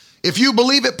 If you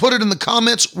believe it, put it in the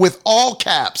comments with all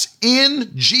caps.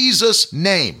 In Jesus'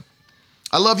 name.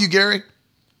 I love you, Gary.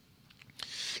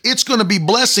 It's going to be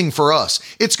blessing for us.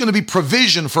 It's going to be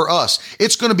provision for us.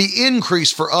 It's going to be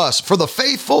increase for us, for the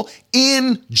faithful,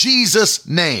 in Jesus'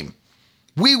 name.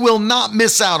 We will not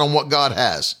miss out on what God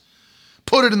has.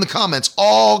 Put it in the comments,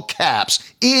 all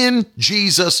caps, in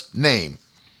Jesus' name.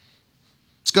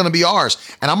 It's going to be ours.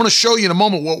 And I'm going to show you in a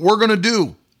moment what we're going to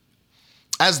do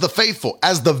as the faithful,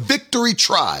 as the Victory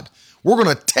Tribe. We're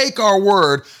going to take our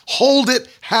word, hold it,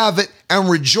 have it, and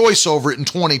rejoice over it in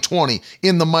 2020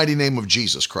 in the mighty name of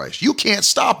Jesus Christ. You can't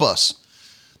stop us.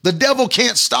 The devil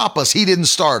can't stop us. He didn't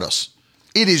start us.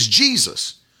 It is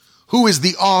Jesus who is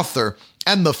the author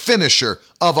and the finisher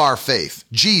of our faith.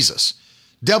 Jesus.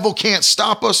 Devil can't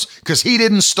stop us because he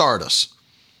didn't start us.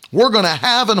 We're going to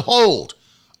have and hold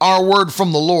our word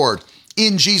from the Lord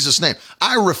in Jesus' name.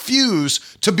 I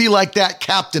refuse to be like that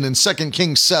captain in 2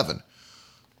 Kings 7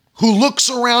 who looks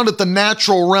around at the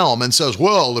natural realm and says,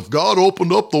 well, if God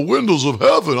opened up the windows of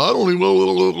heaven, I don't even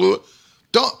know.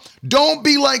 Don't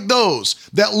be like those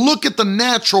that look at the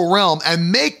natural realm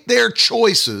and make their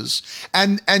choices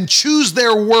and choose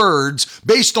their words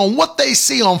based on what they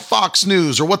see on Fox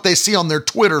News or what they see on their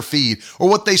Twitter feed or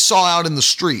what they saw out in the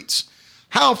streets.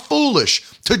 How foolish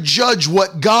to judge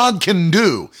what God can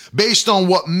do based on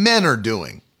what men are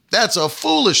doing. That's a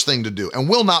foolish thing to do, and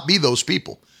we'll not be those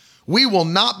people. We will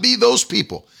not be those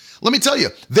people. Let me tell you,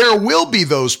 there will be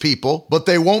those people, but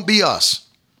they won't be us.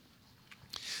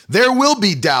 There will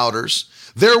be doubters.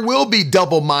 There will be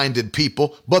double-minded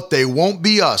people, but they won't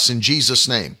be us in Jesus'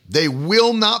 name. They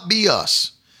will not be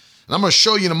us. And I'm going to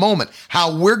show you in a moment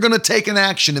how we're going to take an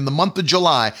action in the month of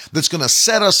July that's going to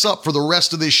set us up for the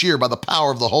rest of this year by the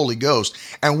power of the Holy Ghost.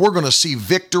 And we're going to see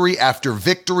victory after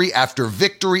victory after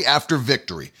victory after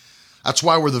victory. That's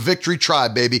why we're the Victory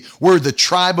Tribe, baby. We're the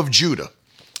tribe of Judah.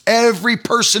 Every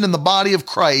person in the body of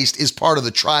Christ is part of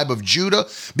the tribe of Judah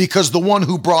because the one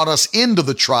who brought us into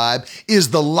the tribe is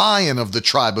the Lion of the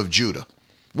tribe of Judah.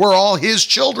 We're all his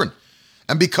children.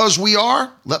 And because we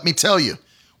are, let me tell you,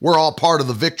 we're all part of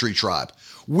the Victory Tribe.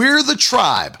 We're the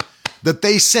tribe that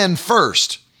they send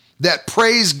first, that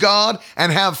praise God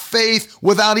and have faith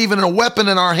without even a weapon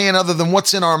in our hand other than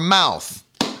what's in our mouth.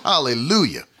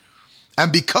 Hallelujah.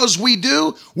 And because we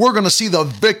do, we're going to see the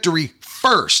victory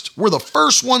first. We're the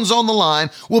first ones on the line.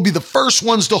 We'll be the first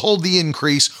ones to hold the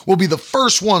increase. We'll be the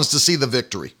first ones to see the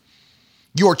victory.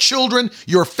 Your children,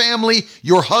 your family,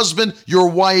 your husband, your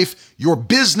wife, your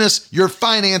business, your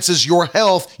finances, your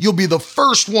health, you'll be the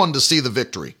first one to see the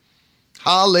victory.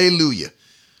 Hallelujah.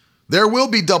 There will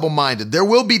be double-minded. There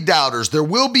will be doubters. There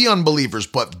will be unbelievers,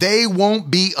 but they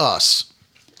won't be us.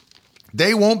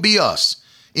 They won't be us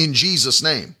in Jesus'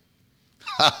 name.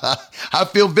 I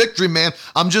feel victory, man.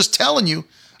 I'm just telling you,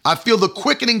 I feel the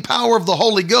quickening power of the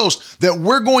Holy Ghost that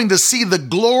we're going to see the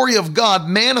glory of God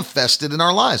manifested in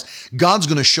our lives. God's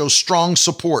going to show strong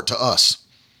support to us.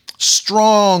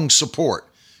 Strong support.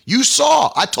 You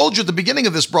saw, I told you at the beginning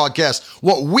of this broadcast,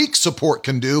 what weak support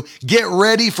can do. Get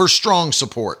ready for strong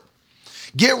support.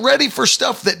 Get ready for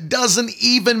stuff that doesn't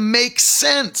even make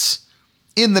sense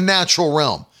in the natural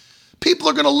realm. People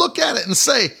are going to look at it and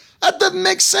say, that doesn't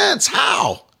make sense.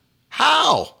 How?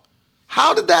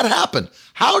 How did that happen?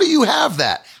 How do you have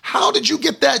that? How did you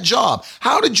get that job?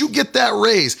 How did you get that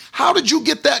raise? How did you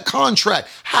get that contract?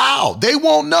 How? They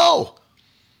won't know.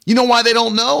 You know why they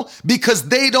don't know? Because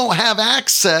they don't have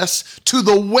access to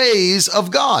the ways of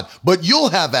God. But you'll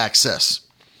have access.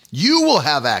 You will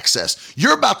have access.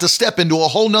 You're about to step into a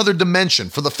whole nother dimension.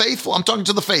 For the faithful, I'm talking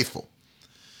to the faithful.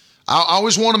 I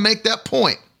always want to make that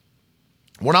point.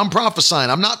 When I'm prophesying,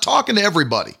 I'm not talking to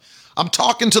everybody. I'm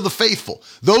talking to the faithful,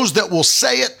 those that will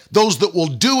say it, those that will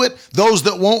do it, those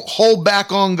that won't hold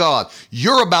back on God.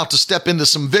 You're about to step into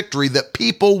some victory that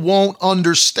people won't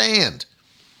understand.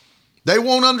 They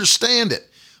won't understand it,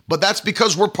 but that's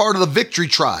because we're part of the victory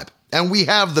tribe, and we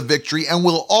have the victory and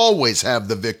will always have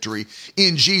the victory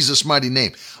in Jesus' mighty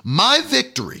name. My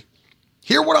victory,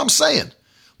 hear what I'm saying,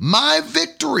 my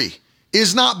victory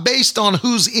is not based on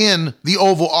who's in the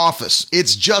Oval Office.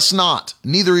 It's just not.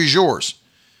 Neither is yours.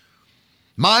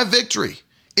 My victory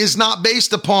is not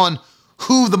based upon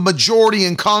who the majority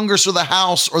in Congress or the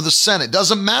House or the Senate.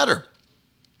 Doesn't matter.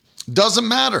 Doesn't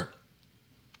matter.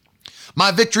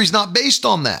 My victory is not based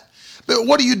on that. But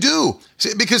what do you do?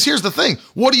 See, because here's the thing.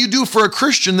 What do you do for a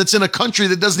Christian that's in a country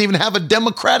that doesn't even have a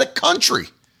democratic country?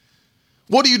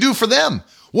 What do you do for them?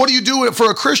 What do you do for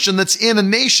a Christian that's in a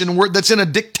nation that's in a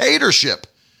dictatorship?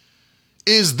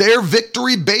 Is their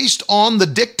victory based on the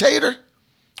dictator?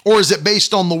 Or is it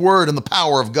based on the word and the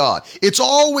power of God? It's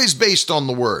always based on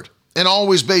the word and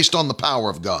always based on the power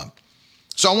of God.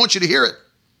 So I want you to hear it.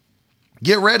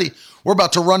 Get ready. We're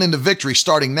about to run into victory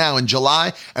starting now in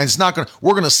July, and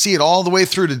we're going to see it all the way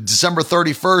through to December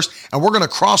 31st, and we're going to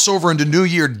cross over into New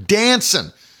Year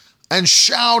dancing and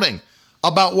shouting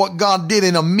about what God did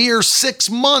in a mere 6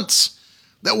 months,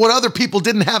 that what other people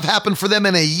didn't have happen for them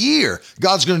in a year,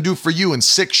 God's going to do for you in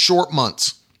 6 short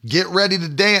months. Get ready to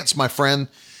dance, my friend.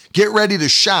 Get ready to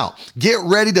shout. Get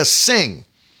ready to sing.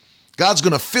 God's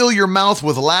going to fill your mouth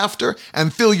with laughter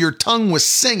and fill your tongue with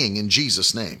singing in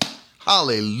Jesus' name.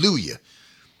 Hallelujah.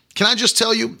 Can I just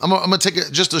tell you, I'm going to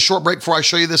take just a short break before I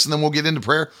show you this, and then we'll get into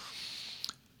prayer.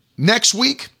 Next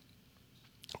week,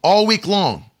 all week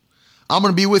long, I'm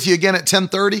going to be with you again at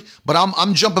 10:30, but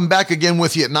I'm jumping back again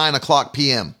with you at 9:00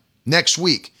 p.m. next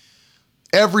week.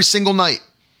 Every single night,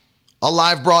 a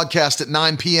live broadcast at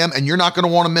 9 p.m., and you're not going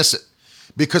to want to miss it,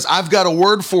 because I've got a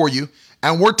word for you,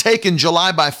 and we're taking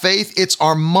July by faith. It's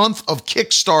our month of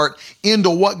kickstart into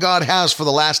what God has for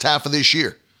the last half of this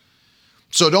year.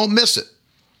 So don't miss it.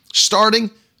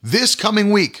 Starting this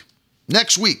coming week,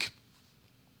 next week.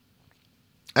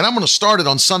 And I'm going to start it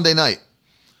on Sunday night.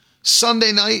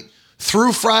 Sunday night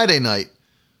through Friday night,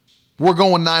 we're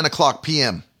going 9:00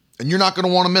 p.m. And you're not going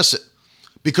to want to miss it,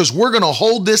 because we're going to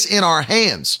hold this in our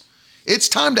hands. It's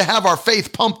time to have our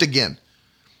faith pumped again.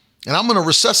 And I'm going to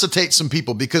resuscitate some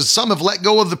people, because some have let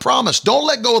go of the promise. Don't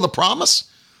let go of the promise.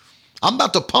 I'm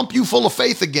about to pump you full of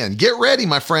faith again. Get ready,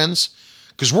 my friends,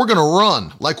 because we're going to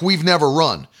run like we've never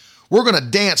run. We're going to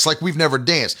dance like we've never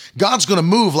danced. God's going to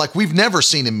move like we've never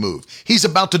seen him move. He's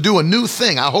about to do a new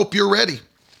thing. I hope you're ready.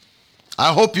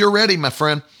 I hope you're ready, my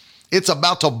friend. It's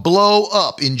about to blow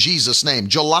up in Jesus' name.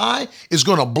 July is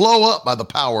going to blow up by the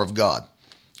power of God.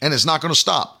 And it's not going to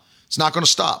stop. It's not going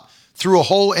to stop. Through a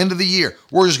whole end of the year,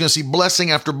 we're just going to see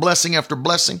blessing after blessing after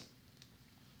blessing.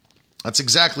 That's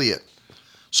exactly it.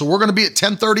 So we're going to be at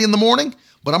 10:30 in the morning,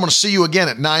 but I'm going to see you again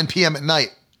at 9 p.m. at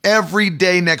night, every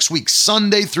day next week,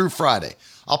 Sunday through Friday.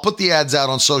 I'll put the ads out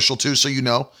on social too, so you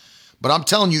know. But I'm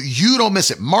telling you, you don't miss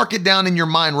it. Mark it down in your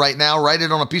mind right now. Write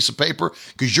it on a piece of paper,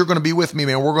 because you're going to be with me,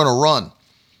 man. We're going to run.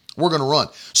 We're going to run.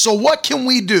 So what can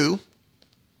we do?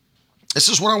 This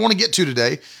is what I want to get to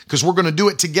today, because we're going to do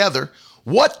it together.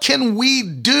 What can we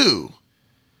do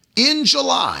in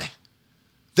July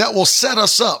that will set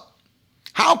us up?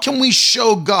 How can we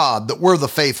show God that we're the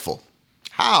faithful?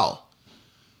 How?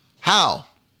 How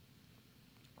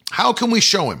can we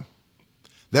show him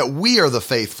that we are the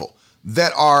faithful,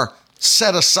 that are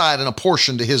set aside and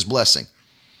apportioned to his blessing,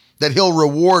 that he'll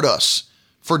reward us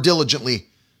for diligently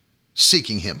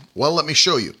seeking him? Well, let me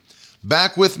show you.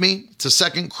 Back with me to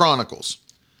 2 Chronicles.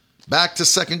 Back to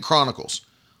 2 Chronicles.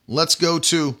 Let's go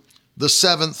to the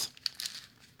 7th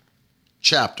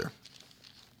chapter.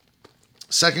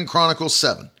 2 Chronicles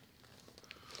 7.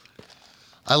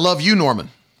 I love you, Norman.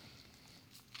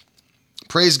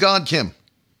 Praise God, Kim.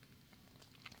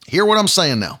 Hear what I'm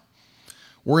saying now.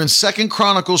 We're in 2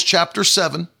 Chronicles chapter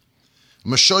 7. I'm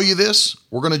going to show you this.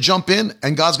 We're going to jump in,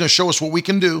 and God's going to show us what we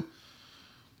can do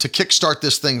to kickstart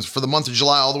this thing for the month of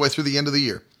July all the way through the end of the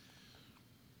year.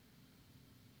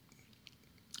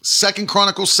 2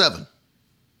 Chronicles 7.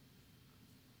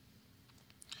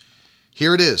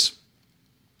 Here it is.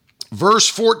 Verse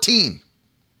 14.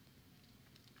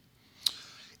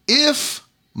 If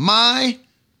my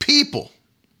people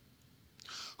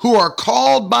who are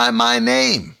called by my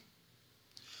name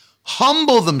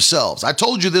humble themselves. I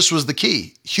told you this was the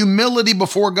key. Humility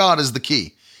before God is the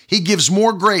key. He gives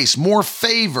more grace, more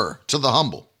favor to the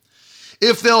humble.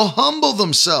 If they'll humble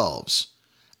themselves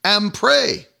and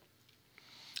pray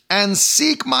and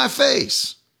seek my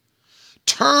face,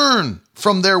 turn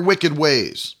from their wicked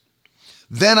ways,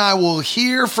 then I will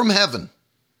hear from heaven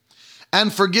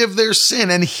and forgive their sin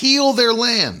and heal their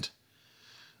land.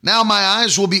 Now my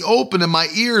eyes will be open and my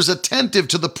ears attentive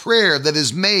to the prayer that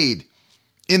is made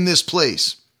in this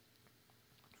place.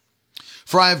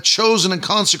 For I have chosen and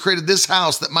consecrated this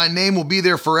house that my name will be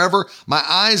there forever. My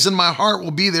eyes and my heart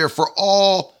will be there for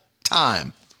all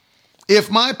time.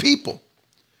 If my people,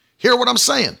 hear what I'm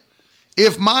saying,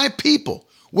 if my people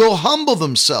will humble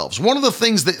themselves. One of the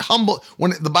things that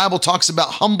when the Bible talks about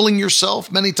humbling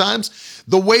yourself many times,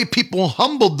 the way people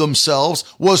humbled themselves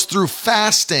was through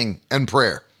fasting and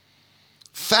prayer.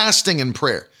 Fasting and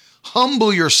prayer.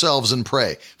 Humble yourselves and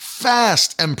pray.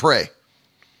 Fast and pray.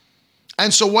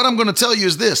 And so what I'm going to tell you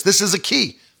is this. This is a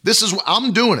key. This is what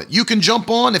I'm doing it. You can jump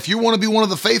on. If you want to be one of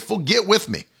the faithful, get with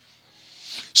me.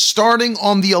 Starting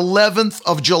on the 11th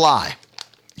of July.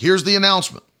 Here's the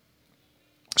announcement.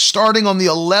 Starting on the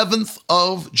 11th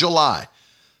of July.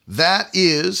 That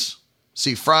is,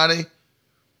 Friday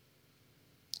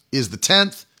is the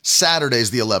 10th. Saturday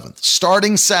is the 11th.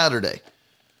 Starting Saturday.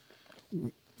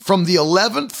 From the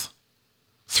 11th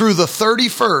through the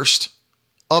 31st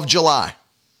of July,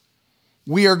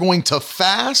 we are going to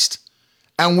fast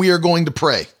and we are going to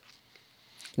pray.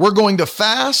 We're going to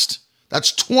fast.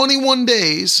 That's 21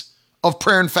 days of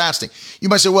prayer and fasting. You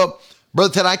might say, well,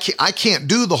 Brother Ted, I can't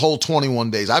do the whole 21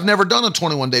 days. I've never done a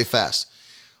 21-day fast.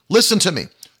 Listen to me.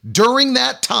 During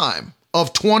that time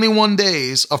of 21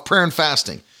 days of prayer and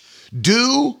fasting,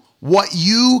 do what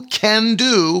you can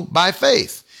do by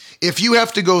faith. If you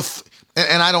have to go,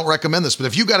 and I don't recommend this, but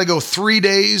if you got to go 3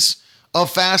 days of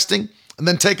fasting and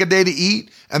then take a day to eat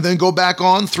and then go back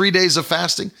on 3 days of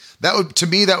fasting, that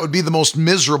would be the most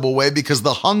miserable way because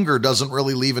the hunger doesn't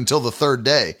really leave until the third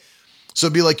day. So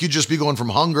it'd be like you'd just be going from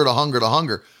hunger to hunger to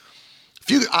hunger.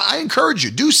 I encourage you,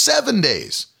 do 7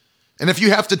 days. And if you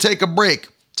have to take a break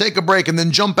and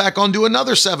then jump back on, do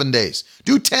another 7 days.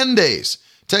 Do 10 days.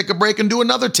 Take a break and do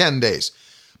another 10 days.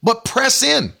 But press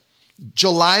in.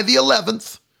 July the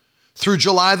 11th through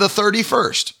July the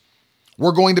 31st.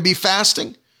 We're going to be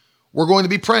fasting. We're going to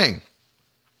be praying.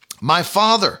 My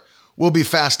father will be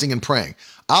fasting and praying.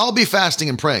 I'll be fasting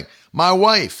and praying. My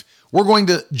wife, we're going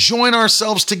to join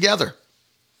ourselves together.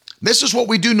 This is what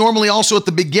we do normally also at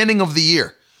the beginning of the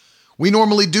year. We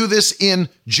normally do this in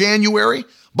January,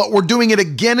 but we're doing it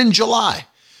again in July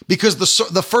because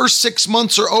the first 6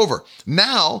 months are over.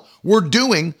 Now we're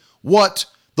doing what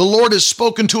the Lord has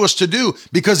spoken to us to do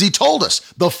because he told us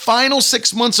the final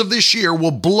 6 months of this year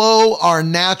will blow our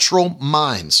natural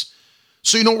minds.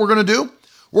 So you know what we're going to do?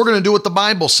 We're going to do what the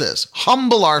Bible says.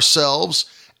 Humble ourselves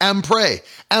and pray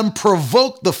and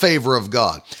provoke the favor of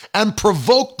God and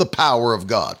provoke the power of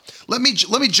God. Let me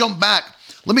jump back.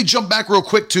 Let me jump back real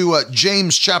quick to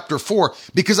James chapter 4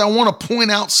 because I want to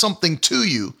point out something to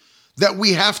you that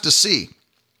we have to see.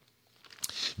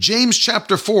 James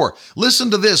chapter 4, listen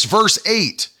to this, verse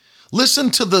 8. Listen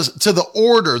to the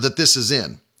order that this is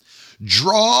in.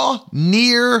 Draw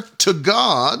near to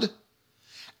God,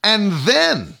 and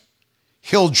then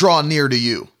he'll draw near to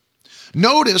you.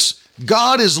 Notice,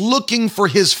 God is looking for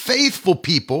his faithful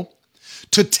people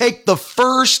to take the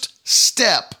first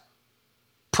step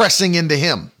pressing into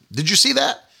him. Did you see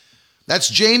that? That's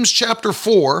James chapter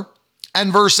 4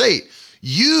 and verse 8.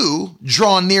 You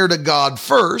draw near to God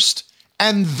first,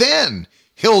 and then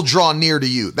he'll draw near to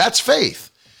you. That's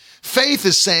faith. Faith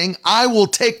is saying, I will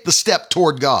take the step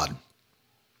toward God.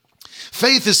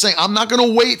 Faith is saying, I'm not going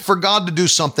to wait for God to do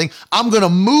something. I'm going to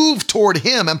move toward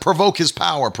him and provoke his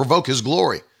power, provoke his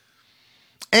glory.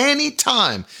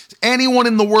 Anytime anyone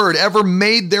in the Word ever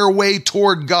made their way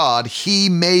toward God, he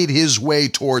made his way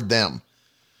toward them.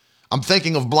 I'm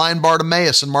thinking of blind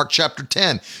Bartimaeus in Mark chapter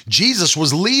 10. Jesus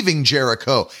was leaving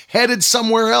Jericho, headed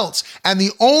somewhere else. And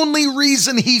the only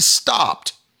reason he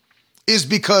stopped is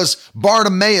because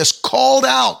Bartimaeus called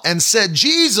out and said,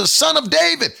 Jesus, Son of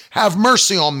David, have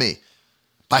mercy on me.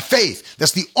 By faith.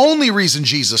 That's the only reason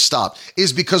Jesus stopped,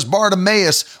 is because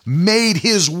Bartimaeus made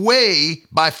his way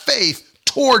by faith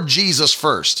toward Jesus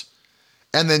first.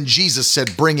 And then Jesus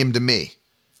said, bring him to me.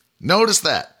 Notice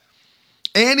that.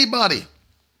 Anybody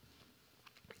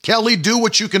Kelly, do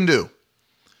what you can do.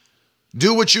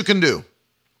 Do what you can do.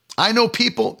 I know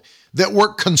people that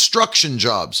work construction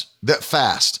jobs that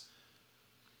fast.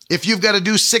 If you've got to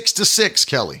do 6 to 6,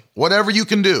 Kelly, whatever you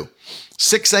can do,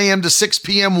 6 a.m. to 6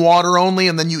 p.m. water only,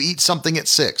 and then you eat something at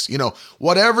 6,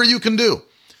 whatever you can do.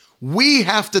 We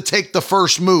have to take the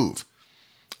first move,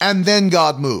 and then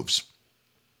God moves.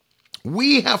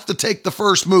 We have to take the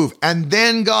first move, and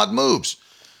then God moves.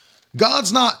 God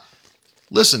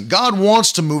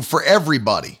wants to move for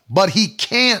everybody, but he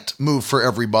can't move for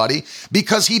everybody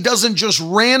because he doesn't just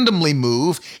randomly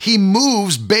move. He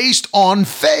moves based on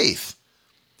faith.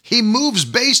 He moves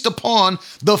based upon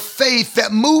the faith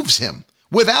that moves him.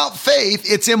 Without faith,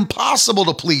 it's impossible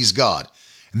to please God.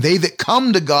 They that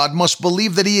come to God must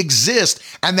believe that he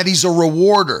exists and that he's a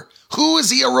rewarder. Who is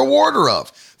he a rewarder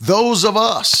of? Those of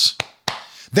us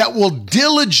that will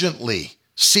diligently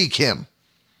seek him.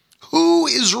 Who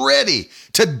is ready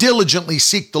to diligently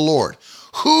seek the Lord?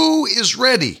 Who is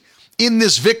ready in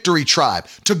this victory tribe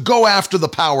to go after the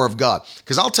power of God?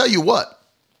 Because I'll tell you what,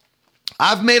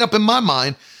 I've made up in my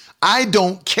mind, I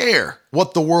don't care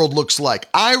what the world looks like.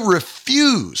 I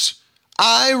refuse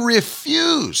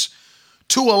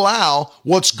to allow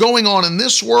what's going on in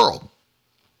this world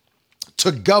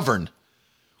to govern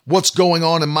what's going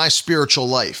on in my spiritual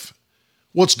life,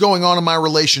 what's going on in my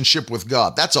relationship with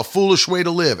God. That's a foolish way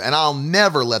to live, and I'll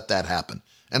never let that happen.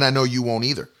 And I know you won't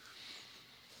either.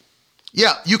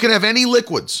 Yeah, you can have any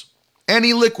liquids,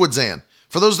 Ann.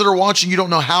 For those that are watching, you don't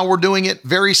know how we're doing it.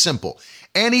 Very simple.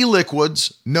 Any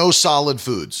liquids, no solid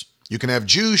foods. You can have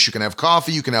juice, you can have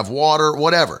coffee, you can have water,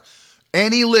 whatever.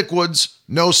 Any liquids,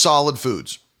 no solid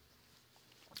foods.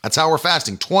 That's how we're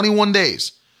fasting. 21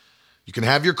 days. You can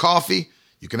have your coffee,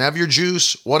 you can have your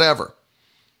juice, whatever,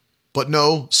 but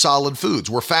no solid foods.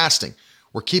 We're fasting.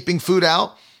 We're keeping food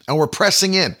out and we're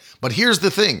pressing in. But here's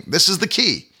the thing. This is the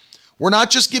key. We're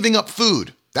not just giving up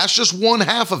food. That's just one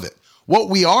half of it. What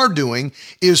we are doing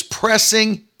is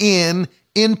pressing in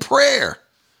prayer.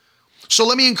 So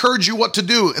let me encourage you what to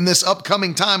do in this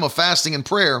upcoming time of fasting and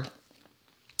prayer.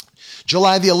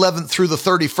 July the 11th through the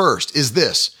 31st is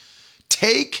this.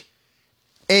 Take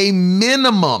a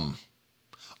minimum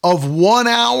of 1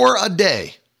 hour a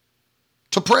day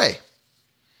to pray.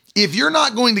 If you're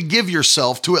not going to give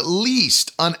yourself to at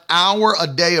least an hour a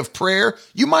day of prayer,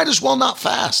 you might as well not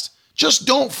fast. Just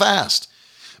don't fast.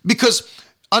 Because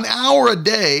an hour a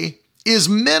day is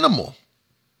minimal.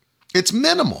 It's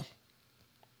minimal.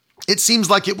 It seems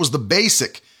like it was the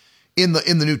basic in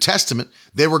the New Testament.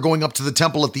 They were going up to the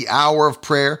temple at the hour of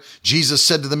prayer. Jesus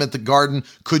said to them at the garden,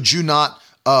 could you not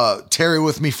tarry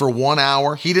with me for 1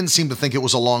 hour? He didn't seem to think it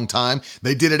was a long time.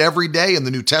 They did it every day in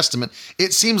the New Testament.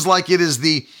 It seems like it is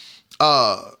the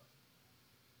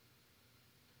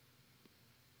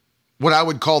what I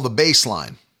would call the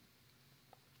baseline.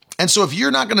 And so if you're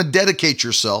not going to dedicate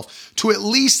yourself to at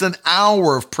least an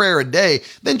hour of prayer a day,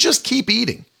 then just keep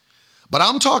eating. But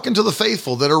I'm talking to the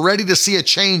faithful that are ready to see a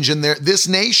change in this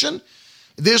nation,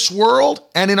 this world,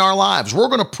 and in our lives. We're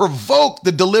going to provoke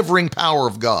the delivering power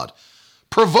of God.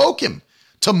 Provoke him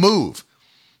to move.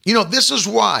 This is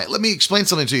why. Let me explain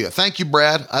something to you. Thank you,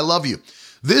 Brad. I love you.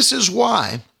 This is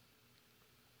why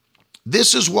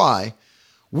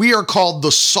we are called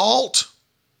the salt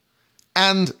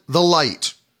and the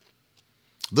light.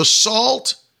 The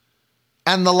salt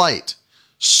and the light.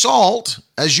 Salt,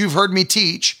 as you've heard me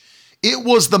teach, it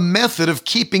was the method of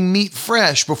keeping meat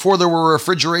fresh before there were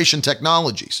refrigeration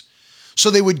technologies. So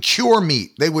they would cure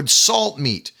meat. They would salt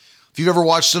meat. If you've ever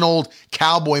watched an old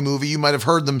cowboy movie, you might have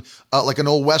heard them, like an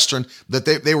old Western, that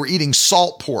they were eating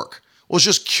salt pork. Well, it's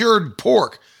just cured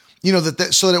pork, so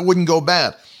that it wouldn't go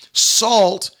bad.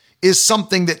 Salt is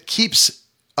something that keeps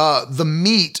the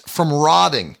meat from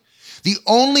rotting. The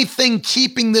only thing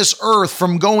keeping this earth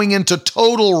from going into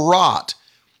total rot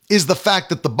is the fact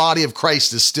that the body of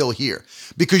Christ is still here.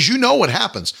 Because you know what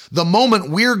happens. The moment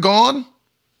we're gone,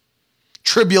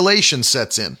 tribulation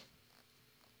sets in.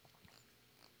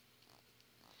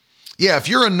 Yeah, if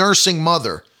you're a nursing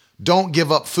mother, don't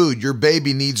give up food. Your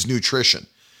baby needs nutrition.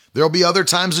 There'll be other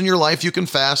times in your life you can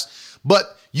fast,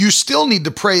 but you still need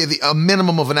to pray a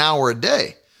minimum of an hour a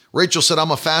day. Rachel said,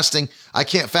 I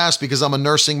can't fast because I'm a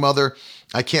nursing mother.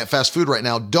 I can't fast food right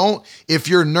now. If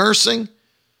you're nursing,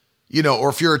 or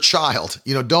if you're a child,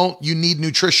 you need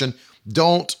nutrition.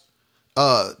 Don't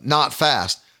not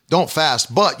fast. Don't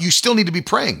fast, but you still need to be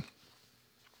praying.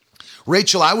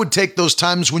 Rachel, I would take those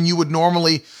times when you would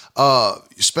normally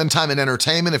spend time in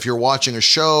entertainment, if you're watching a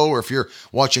show or if you're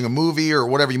watching a movie or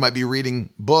whatever, you might be reading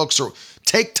books, or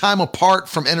take time apart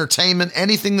from entertainment,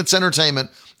 anything that's entertainment,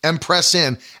 and press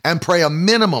in and pray a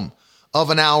minimum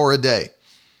of an hour a day.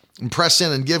 and press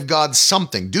in and give God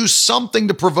something. Do something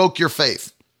to provoke your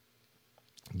faith.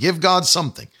 Give God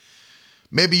something.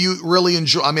 Maybe you really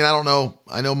enjoy, I don't know.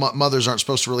 I know mothers aren't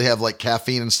supposed to really have like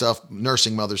caffeine and stuff,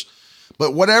 nursing mothers.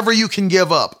 But whatever you can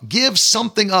give up, give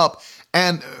something up.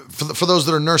 And for those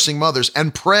that are nursing mothers,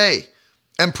 and pray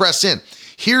and press in.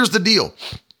 Here's the deal.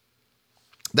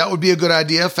 That would be a good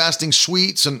idea. Fasting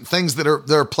sweets and things that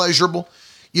are pleasurable.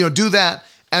 Do that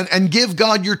and give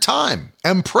God your time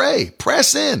and pray.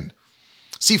 Press in.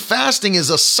 See, fasting is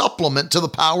a supplement to the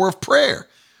power of prayer.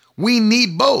 We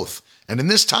need both. And in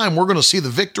this time, we're going to see the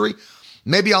victory.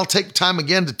 Maybe I'll take time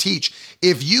again to teach.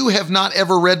 If you have not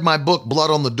ever read my book,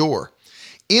 Blood on the Door,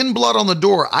 in Blood on the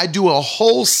Door, I do a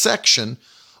whole section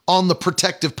on the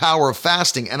protective power of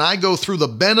fasting, and I go through the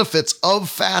benefits of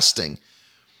fasting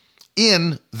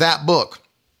in that book.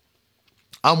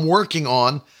 I'm working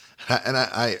on, and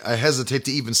I hesitate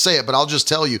to even say it, but I'll just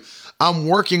tell you, I'm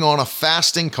working on a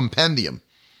fasting compendium,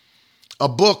 a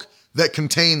book that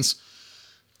contains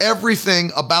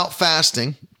everything about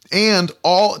fasting and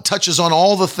touches on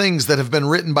all the things that have been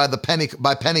written by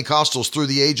Pentecostals through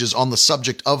the ages on the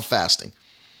subject of fasting.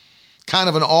 Kind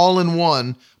of an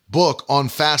all-in-one book on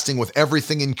fasting with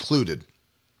everything included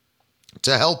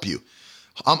to help you.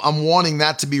 I'm wanting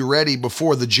that to be ready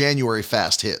before the January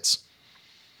fast hits.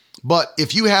 But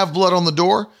if you have Blood on the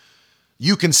Door,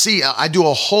 you can see I do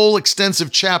a whole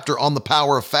extensive chapter on the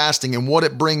power of fasting and what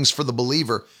it brings for the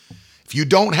believer. If you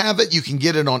don't have it, you can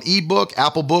get it on ebook,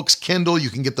 Apple Books, Kindle. You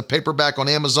can get the paperback on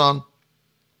Amazon.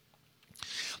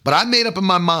 But I made up in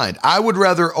my mind, I would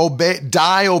rather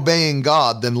die obeying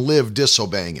God than live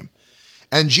disobeying him.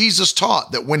 And Jesus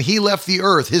taught that when he left the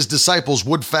earth, his disciples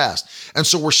would fast. And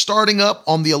so we're starting up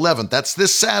on the 11th. That's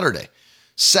this Saturday.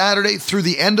 Saturday through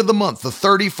the end of the month, the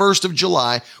 31st of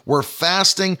July, we're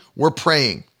fasting, we're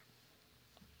praying.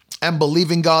 And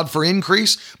believing God for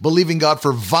increase, believing God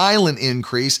for violent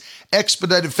increase,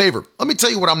 expedited favor. Let me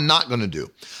tell you what I'm not going to do.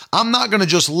 I'm not going to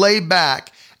just lay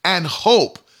back and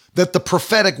hope that the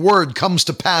prophetic word comes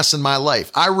to pass in my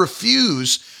life. I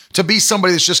refuse to be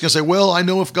somebody that's just going to say, well, I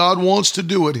know if God wants to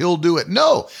do it, he'll do it.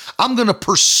 No, I'm going to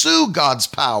pursue God's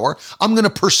power. I'm going to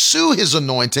pursue his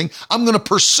anointing. I'm going to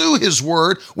pursue his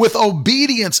word with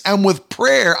obedience and with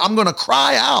prayer. I'm going to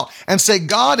cry out and say,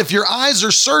 God, if your eyes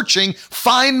are searching,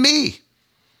 find me.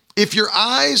 If your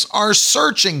eyes are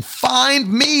searching,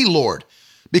 find me, Lord,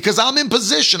 because I'm in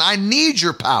position. I need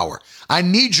your power. I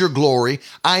need your glory.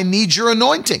 I need your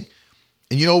anointing.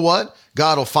 And you know what?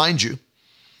 God will find you.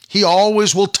 He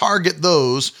always will target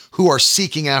those who are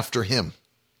seeking after him.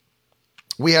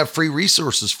 We have free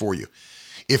resources for you.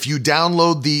 If you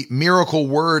download the Miracle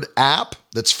Word app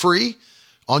that's free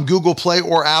on Google Play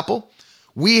or Apple,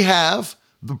 we have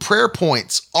the prayer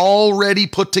points already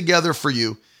put together for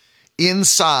you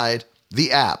inside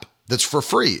the app that's for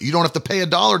free. You don't have to pay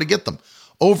 $1 to get them.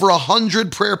 Over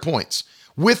 100 prayer points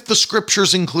with the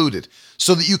scriptures included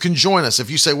so that you can join us. If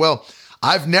you say, well,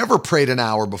 I've never prayed an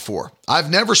hour before. I've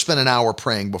never spent an hour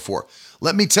praying before.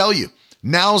 Let me tell you,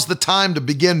 now's the time to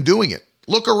begin doing it.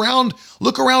 Look around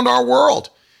our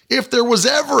world. If there was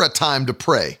ever a time to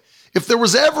pray, if there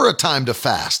was ever a time to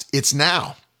fast, it's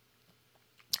now.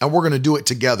 And we're going to do it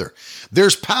together.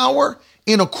 There's power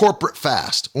in a corporate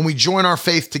fast when we join our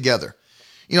faith together.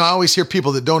 I always hear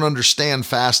people that don't understand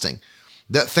fasting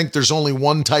that think there's only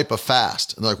one type of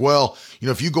fast. And they're like, well,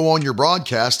 if you go on your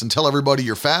broadcast and tell everybody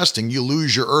you're fasting, you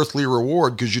lose your earthly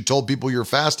reward because you told people you're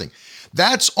fasting.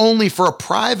 That's only for a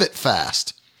private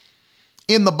fast.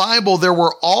 In the Bible, there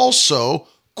were also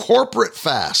corporate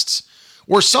fasts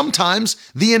where sometimes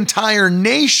the entire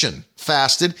nation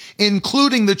fasted,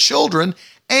 including the children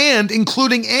and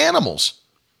including animals.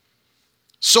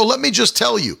 So let me just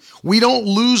tell you, we don't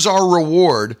lose our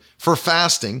reward for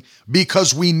fasting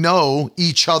because we know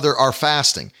each other are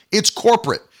fasting. It's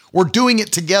corporate. We're doing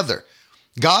it together.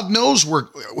 God knows we're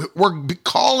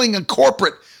calling a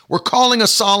corporate, we're calling a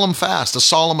solemn fast, a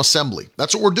solemn assembly.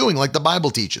 That's what we're doing, like the Bible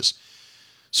teaches.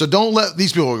 So don't let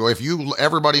these people go,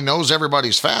 everybody knows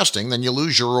everybody's fasting, then you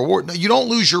lose your reward. No, you don't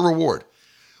lose your reward.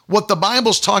 What the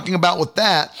Bible's talking about with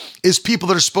that is people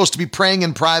that are supposed to be praying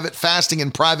in private, fasting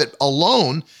in private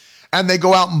alone, and they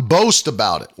go out and boast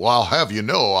about it. Well, I'll have you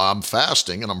know I'm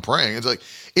fasting and I'm praying.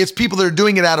 It's people that are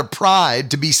doing it out of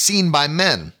pride to be seen by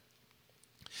men.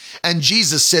 And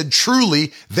Jesus said,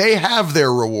 truly, they have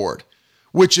their reward,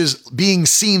 which is being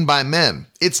seen by men.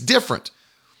 It's different.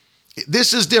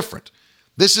 This is different.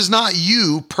 This is not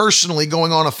you personally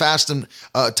going on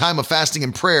a time of fasting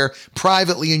and prayer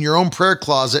privately in your own prayer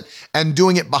closet and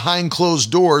doing it behind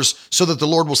closed doors so that the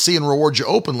Lord will see and reward you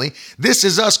openly. This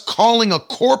is us calling a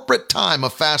corporate time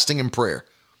of fasting and prayer.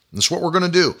 That's what we're going to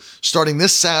do starting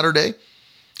this Saturday.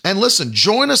 And listen,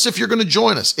 join us if you're going to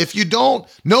join us. If you don't,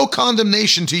 no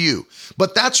condemnation to you.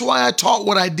 But that's why I taught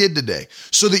what I did today,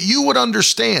 so that you would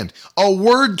understand a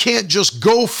word can't just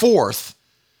go forth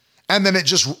and then it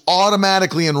just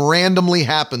automatically and randomly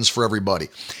happens for everybody.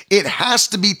 It has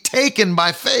to be taken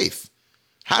by faith.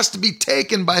 Has to be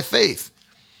taken by faith.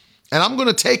 And I'm going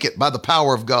to take it by the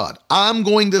power of God. I'm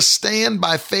going to stand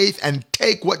by faith and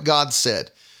take what God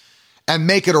said and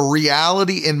make it a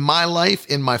reality in my life,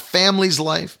 in my family's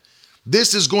life.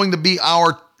 This is going to be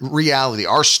our reality,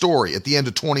 our story at the end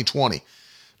of 2020.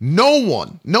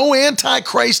 No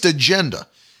Antichrist agenda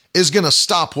is going to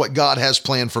stop what God has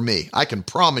planned for me. I can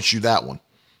promise you that one.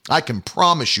 I can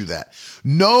promise you that.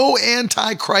 No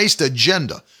Antichrist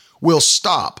agenda will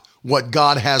stop what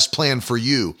God has planned for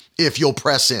you if you'll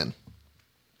press in.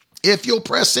 If you'll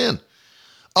press in.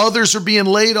 Others are being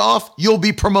laid off, you'll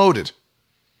be promoted.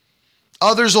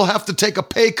 Others will have to take a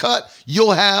pay cut.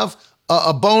 You'll have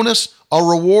a bonus, a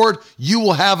reward. You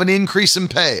will have an increase in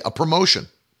pay, a promotion,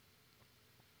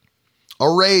 a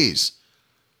raise.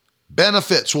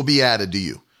 Benefits will be added to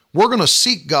you. We're going to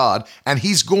seek God, and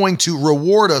he's going to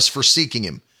reward us for seeking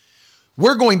him.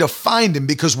 We're going to find him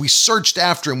because we searched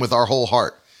after him with our whole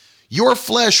heart. Your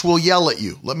flesh will yell at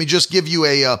you. Let me just give you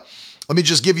a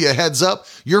heads up.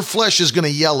 Your flesh is going to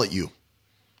yell at you.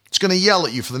 It's going to yell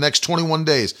at you for the next 21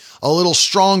 days, a little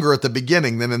stronger at the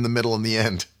beginning than in the middle and the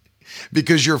end,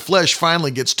 because your flesh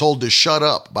finally gets told to shut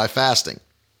up by fasting.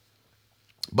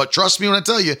 But trust me when I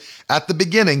tell you, at the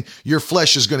beginning, your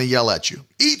flesh is going to yell at you.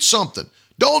 Eat something.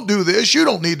 Don't do this. You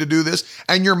don't need to do this.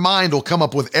 And your mind will come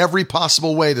up with every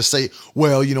possible way to say,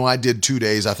 well, I did 2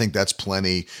 days. I think that's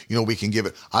plenty. We can give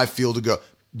it. I feel to go.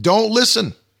 Don't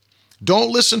listen.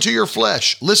 Don't listen to your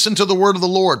flesh. Listen to the word of the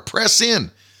Lord. Press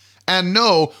in. And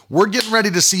know we're getting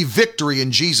ready to see victory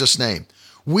in Jesus' name.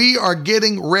 We are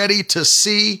getting ready to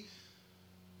see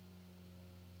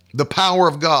the power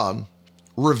of God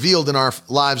revealed in our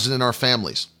lives and in our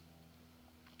families.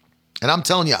 And I'm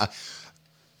telling you,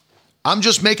 I'm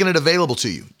just making it available to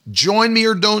you. Join me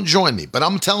or don't join me. But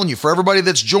I'm telling you, for everybody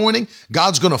that's joining,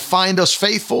 God's going to find us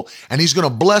faithful and he's going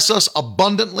to bless us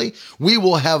abundantly. We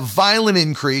will have violent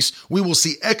increase. We will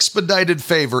see expedited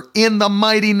favor in the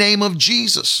mighty name of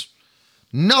Jesus.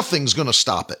 Nothing's going to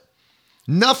stop it.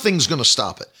 Nothing's going to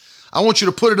stop it. I want you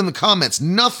to put it in the comments.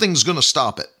 Nothing's going to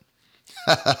stop it.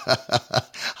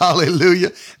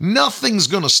 Hallelujah. Nothing's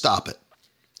going to stop it.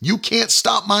 You can't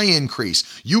stop my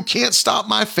increase. You can't stop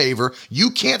my favor.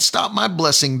 You can't stop my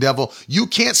blessing, devil. You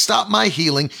can't stop my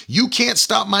healing. You can't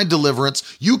stop my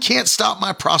deliverance. You can't stop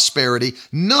my prosperity.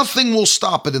 Nothing will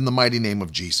stop it in the mighty name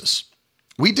of Jesus.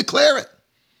 We declare it.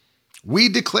 We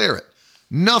declare it.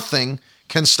 Nothing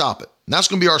can stop it. And that's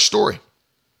going to be our story.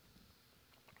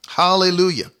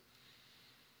 Hallelujah.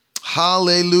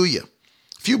 Hallelujah.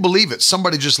 If you believe it,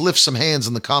 somebody just lift some hands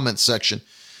in the comments section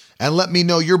and let me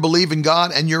know you're believing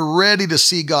God and you're ready to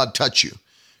see God touch you.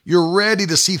 You're ready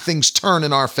to see things turn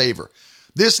in our favor.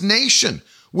 This nation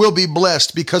will be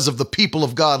blessed because of the people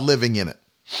of God living in it.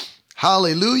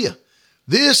 Hallelujah.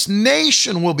 This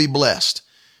nation will be blessed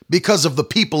because of the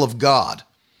people of God.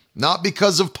 Not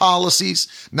because of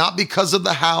policies, not because of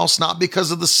the House, not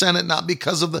because of the Senate, not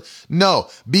because of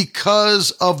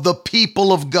because of the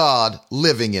people of God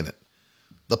living in it.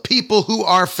 The people who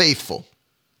are faithful.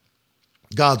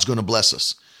 God's going to bless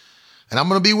us. And I'm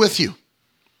going to be with you.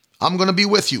 I'm going to be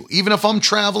with you. Even if I'm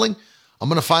traveling, I'm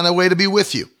going to find a way to be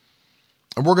with you.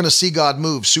 And we're going to see God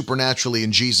move supernaturally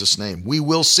in Jesus' name. We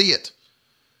will see it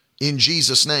in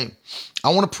Jesus' name. I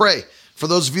want to pray for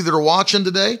those of you that are watching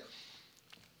today,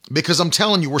 because I'm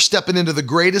telling you, we're stepping into the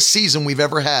greatest season we've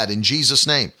ever had in Jesus'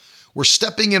 name. We're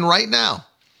stepping in right now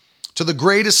to the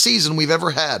greatest season we've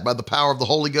ever had by the power of the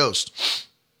Holy Ghost.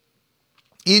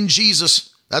 In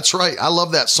Jesus, that's right. I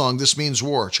love that song, This Means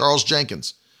War, Charles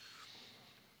Jenkins.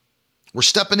 We're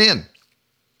stepping in.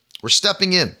 We're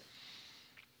stepping in.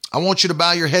 I want you to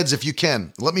bow your heads if you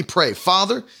can. Let me pray.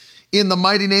 Father, in the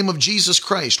mighty name of Jesus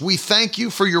Christ, we thank you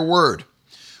for your word.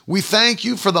 We thank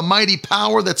you for the mighty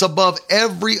power that's above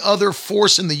every other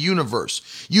force in the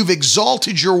universe. You've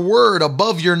exalted your word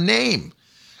above your name.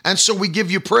 And so we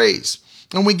give you praise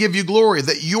and we give you glory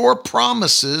that your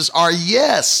promises are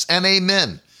yes and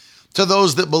amen to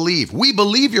those that believe. We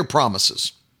believe your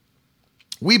promises.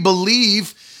 We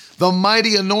believe the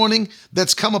mighty anointing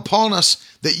that's come upon us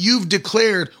that you've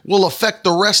declared will affect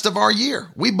the rest of our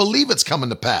year. We believe it's coming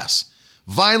to pass.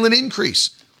 Violent increase,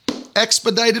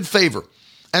 expedited favor.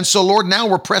 And so, Lord, now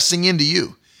we're pressing into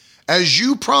you. As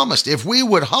you promised, if we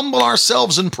would humble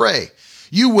ourselves and pray,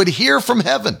 you would hear from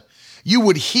heaven. You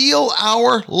would heal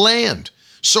our land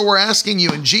So we're asking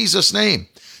you in Jesus' name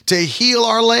to heal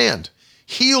our land,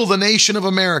 heal the nation of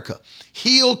America,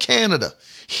 heal Canada,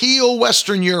 heal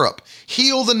Western Europe,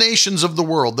 heal the nations of the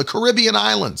world, the Caribbean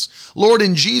islands. Lord,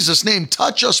 in Jesus' name,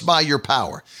 touch us by your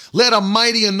power. Let a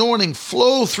mighty anointing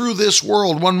flow through this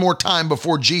world one more time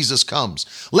before Jesus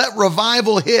comes. Let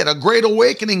revival hit, a great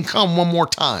awakening come one more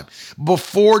time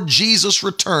before Jesus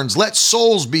returns. Let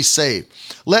souls be saved.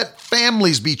 Let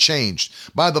families be changed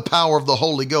by the power of the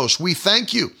Holy Ghost. We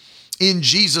thank you in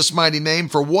Jesus' mighty name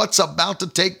for what's about to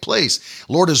take place.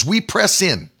 Lord, as we press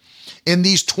in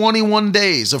these 21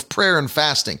 days of prayer and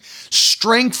fasting,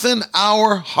 strengthen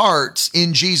our hearts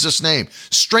in Jesus' name.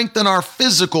 Strengthen our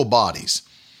physical bodies.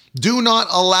 Do not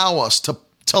allow us to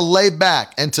lay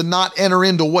back and to not enter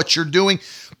into what you're doing.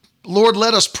 Lord,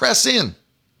 let us press in.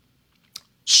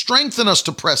 Strengthen us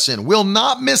to press in. We'll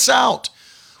not miss out.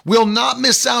 We'll not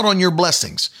miss out on your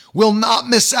blessings. We'll not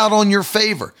miss out on your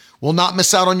favor. We'll not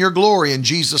miss out on your glory in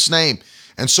Jesus' name.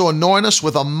 And so anoint us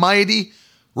with a mighty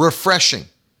refreshing.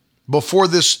 Before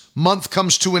this month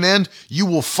comes to an end, you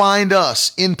will find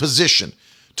us in position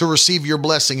to receive your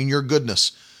blessing and your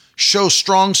goodness. Show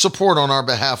strong support on our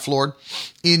behalf, Lord.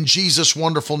 In Jesus'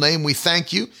 wonderful name, we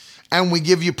thank you and we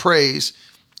give you praise.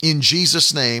 In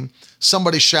Jesus' name,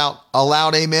 somebody shout a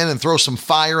loud amen and throw some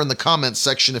fire in the comments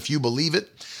section if you believe it.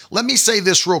 Let me say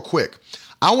this real quick.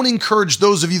 I want to encourage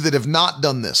those of you that have not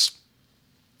done this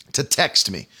to text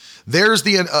me. There's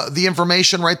the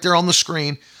information right there on the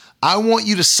screen. I want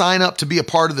you to sign up to be a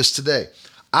part of this today.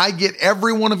 I get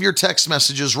every one of your text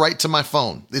messages right to my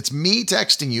phone. It's me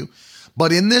texting you,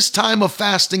 but in this time of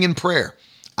fasting and prayer,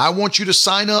 I want you to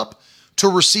sign up to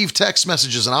receive text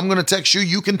messages, and I'm going to text you.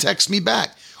 You can text me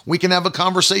back. We can have a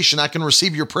conversation. I can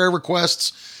receive your prayer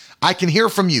requests. I can hear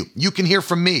from you. You can hear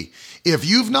from me. If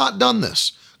you've not done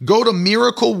this, go to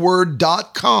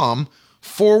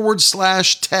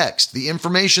miracleword.com/text. The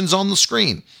information's on the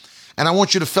screen, and I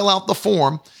want you to fill out the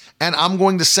form. And I'm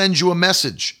going to send you a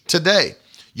message today.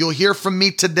 You'll hear from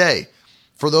me today.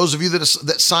 For those of you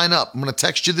that sign up, I'm going to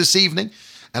text you this evening,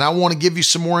 and I want to give you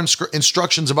some more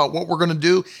instructions about what we're going to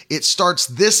do. It starts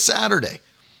this Saturday,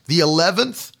 the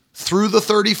 11th through the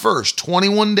 31st,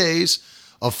 21 days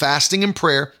of fasting and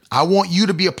prayer. I want you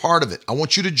to be a part of it. I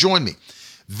want you to join me.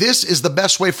 This is the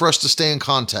best way for us to stay in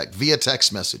contact via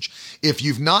text message. If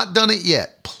you've not done it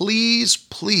yet, please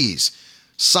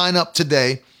sign up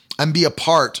today and be a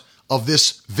part of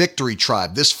this victory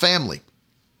tribe, this family.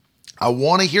 I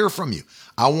want to hear from you.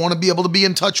 I want to be able to be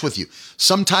in touch with you.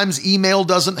 Sometimes email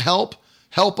doesn't help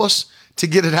us to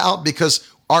get it out because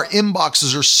our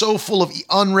inboxes are so full of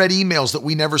unread emails that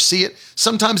we never see it.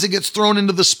 Sometimes it gets thrown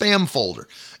into the spam folder.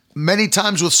 Many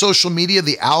times with social media,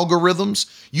 the algorithms,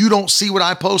 you don't see what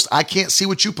I post. I can't see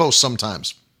what you post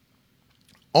sometimes,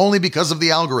 only because of the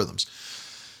algorithms.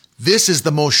 This is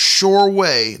the most sure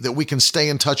way that we can stay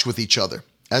in touch with each other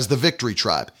as the Victory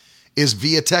Tribe is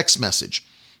via text message.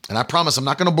 And I promise I'm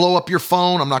not going to blow up your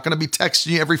phone. I'm not going to be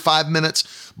texting you every 5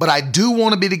 minutes, but I do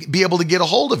want to be able to get a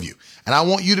hold of you. And I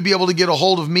want you to be able to get a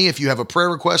hold of me if you have a prayer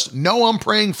request. No, I'm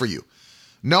praying for you.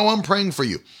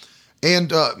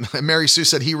 And Mary Sue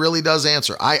said, he really does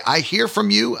answer. I hear from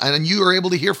you and you are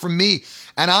able to hear from me.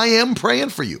 And I am praying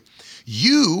for you.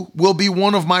 You will be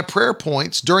one of my prayer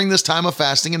points during this time of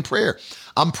fasting and prayer.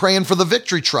 I'm praying for the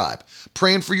Victory Tribe,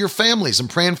 praying for your families. I'm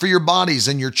praying for your bodies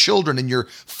and your children and your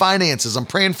finances. I'm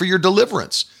praying for your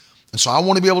deliverance. And so I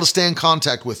want to be able to stay in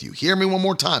contact with you. Hear me one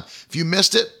more time. If you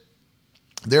missed it,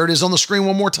 there it is on the screen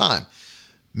one more time.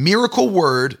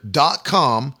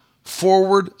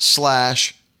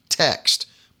 miracleword.com/text.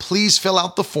 Please fill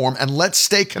out the form and let's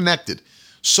stay connected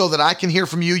so that I can hear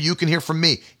from you, you can hear from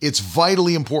me. It's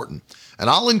vitally important. And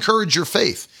I'll encourage your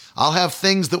faith. I'll have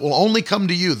things that will only come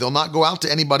to you. They'll not go out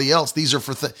to anybody else. These are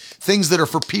for things that are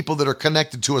for people that are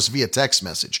connected to us via text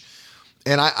message.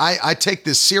 And I take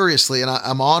this seriously, and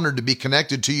I'm honored to be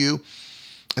connected to you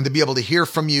and to be able to hear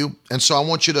from you. And so I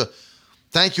want you to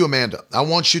thank you, Amanda. I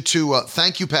want you to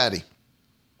thank you, Patty.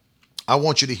 I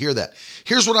want you to hear that.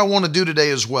 Here's what I want to do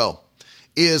today as well,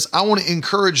 is I want to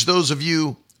encourage those of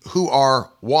you who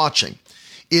are watching.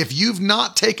 If you've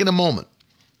not taken a moment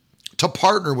to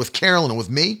partner with Carolyn and with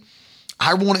me,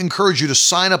 I want to encourage you to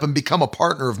sign up and become a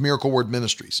partner of Miracle Word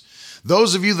Ministries.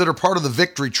 Those of you that are part of the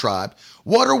Victory Tribe,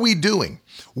 what are we doing?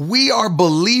 We are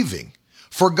believing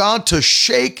for God to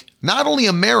shake not only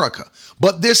America,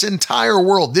 but this entire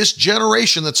world, this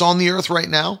generation that's on the earth right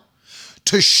now,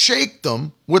 to shake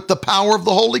them with the power of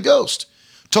the Holy Ghost,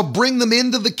 to bring them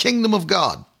into the kingdom of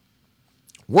God.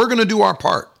 We're going to do our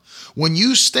part. When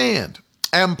you stand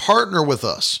and partner with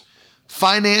us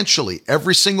financially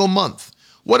every single month,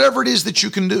 whatever it is that you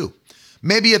can do,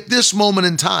 Maybe at this moment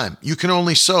in time, you can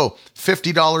only sow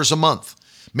 $50 a month.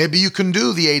 Maybe you can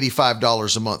do the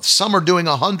 $85 a month. Some are doing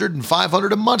 $100 and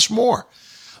 $500 and much more.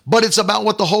 But it's about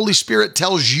what the Holy Spirit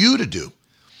tells you to do.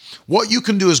 What you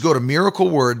can do is go to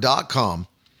miracleword.com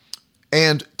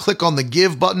and click on the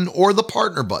give button or the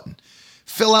partner button.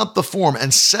 Fill out the form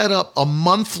and set up a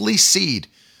monthly seed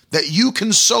that you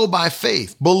can sow by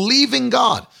faith, believing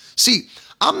God. See,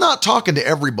 I'm not talking to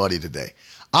everybody today.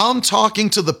 I'm talking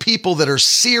to the people that are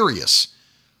serious.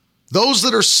 Those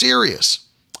that are serious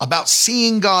about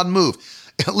seeing God move.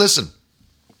 Listen,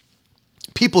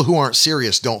 people who aren't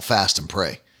serious don't fast and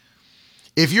pray.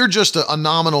 If you're just a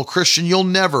nominal Christian, you'll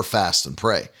never fast and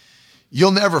pray.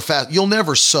 You'll never fast. You'll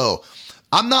never sow.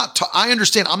 I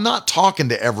understand. I'm not talking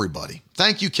to everybody.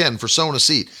 Thank you, Ken, for sowing a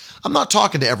seed. I'm not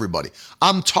talking to everybody.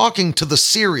 I'm talking to the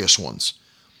serious ones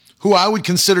who I would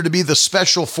consider to be the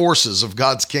special forces of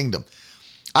God's kingdom.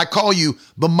 I call you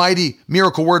the mighty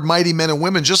Miracle Word, mighty men and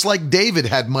women, just like David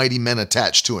had mighty men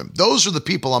attached to him. Those are the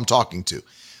people I'm talking to,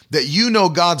 that you know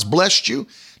God's blessed you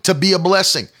to be a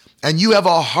blessing. And you have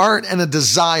a heart and a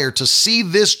desire to see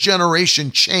this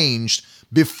generation changed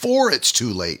before it's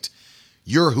too late.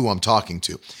 You're who I'm talking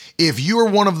to. If you're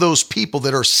one of those people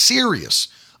that are serious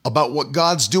about what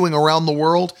God's doing around the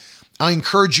world, I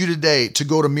encourage you today to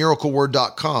go to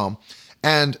miracleword.com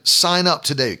and sign up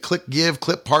today. Click give,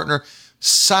 click partner,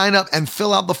 sign up and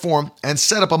fill out the form and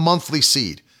set up a monthly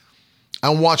seed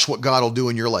and watch what God will do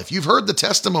in your life. You've heard the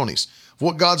testimonies of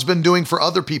what God's been doing for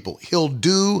other people. He'll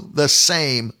do the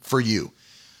same for you.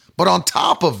 But on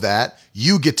top of that,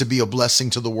 you get to be a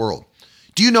blessing to the world.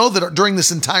 Do you know that during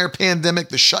this entire pandemic,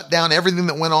 the shutdown, everything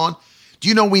that went on, do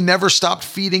you know we never stopped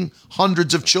feeding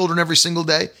hundreds of children every single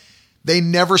day? They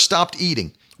never stopped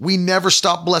eating. We never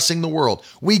stopped blessing the world.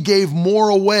 We gave more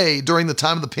away during the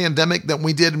time of the pandemic than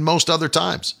we did in most other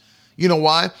times. You know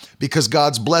why? Because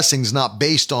God's blessing is not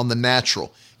based on the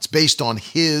natural. It's based on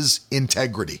His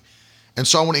integrity. And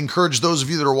so I want to encourage those of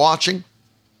you that are watching,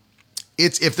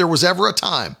 if there was ever a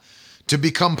time to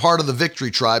become part of the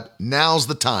Victory Tribe, now's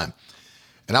the time.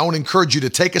 And I want to encourage you to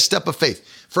take a step of faith.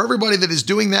 For everybody that is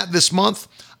doing that this month,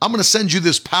 I'm going to send you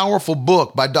this powerful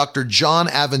book by Dr. John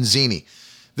Avanzini.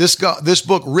 This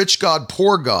book, Rich God,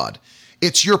 Poor God,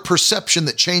 it's your perception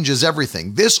that changes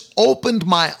everything. This opened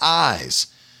my eyes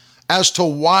as to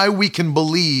why we can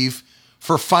believe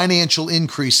for financial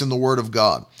increase in the Word of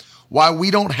God, why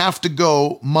we don't have to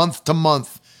go month to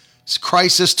month,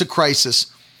 crisis to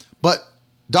crisis. But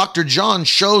Dr. John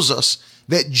shows us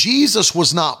that Jesus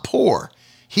was not poor.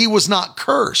 He was not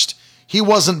cursed. He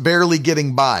wasn't barely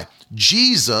getting by.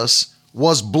 Jesus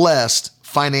was blessed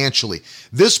financially.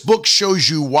 This book shows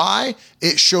you why.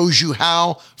 It shows you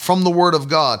how from the Word of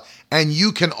God. And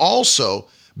you can also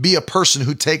be a person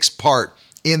who takes part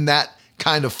in that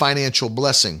kind of financial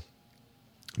blessing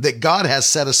that God has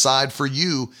set aside for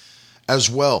you as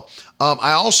well.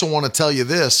 I also want to tell you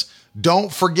this.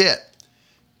 Don't forget,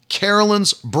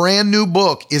 Carolyn's brand new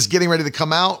book is getting ready to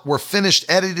come out. We're finished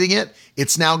editing it.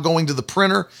 It's now going to the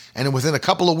printer, and within a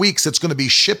couple of weeks, it's going to be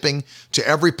shipping to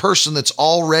every person that's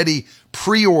already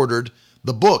pre-ordered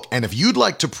the book. And if you'd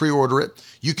like to pre-order it,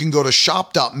 you can go to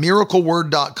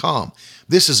shop.miracleword.com.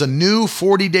 This is a new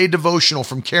 40-day devotional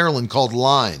from Carolyn called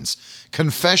Lines,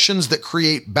 Confessions that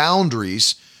Create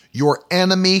Boundaries Your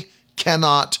Enemy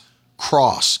Cannot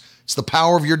Cross. It's the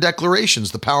power of your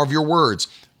declarations, the power of your words.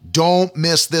 Don't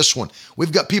miss this one.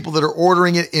 We've got people that are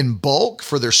ordering it in bulk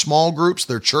for their small groups,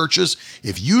 their churches.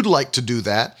 If you'd like to do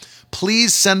that,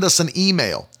 please send us an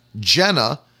email,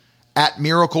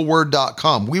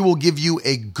 jenna@miracleword.com. We will give you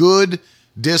a good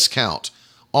discount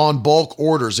on bulk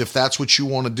orders if that's what you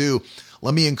want to do.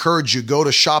 Let me encourage you, go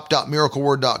to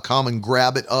shop.miracleword.com and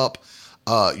grab it up.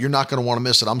 You're not going to want to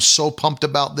miss it. I'm so pumped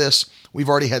about this. We've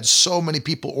already had so many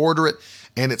people order it,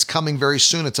 and it's coming very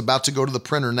soon. It's about to go to the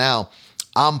printer now.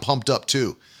 I'm pumped up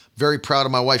too. Very proud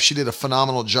of my wife. She did a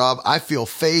phenomenal job. I feel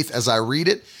faith as I read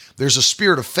it. There's a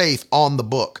spirit of faith on the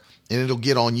book, and it'll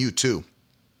get on you too.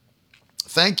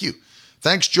 Thank you.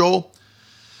 Thanks, Joel.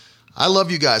 I love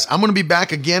you guys. I'm going to be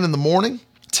back again in the morning,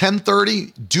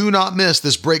 10:30. Do not miss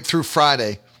this Breakthrough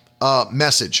Friday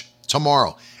message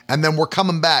tomorrow. And then we're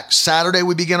coming back. Saturday,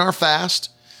 we begin our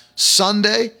fast.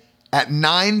 Sunday at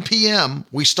 9 p.m.,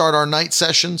 we start our night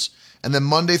sessions. And then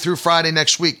Monday through Friday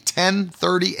next week,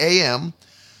 10:30 a.m.,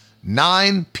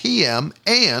 9 p.m.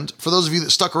 And for those of you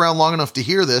that stuck around long enough to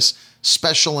hear this,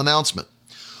 special announcement.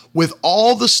 With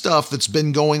all the stuff that's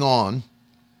been going on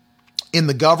in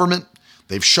the government,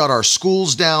 they've shut our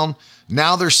schools down.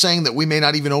 Now they're saying that we may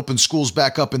not even open schools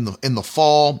back up in the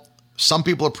fall. Some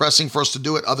people are pressing for us to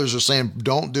do it. Others are saying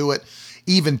don't do it.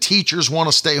 Even teachers want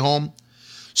to stay home.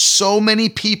 So many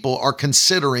people are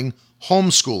considering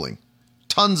homeschooling.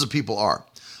 Tons of people are.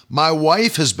 My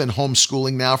wife has been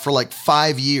homeschooling now for like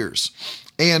 5 years,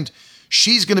 and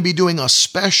she's going to be doing a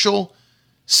special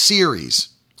series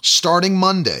starting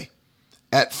Monday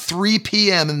at 3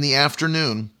 p.m. in the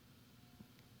afternoon,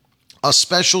 a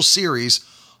special series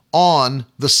on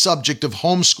the subject of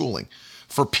homeschooling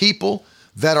for people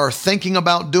that are thinking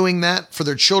about doing that for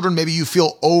their children. Maybe you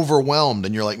feel overwhelmed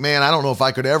and you're like, man, I don't know if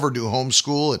I could ever do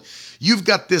homeschool. And you've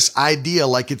got this idea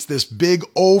like it's this big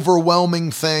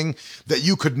overwhelming thing that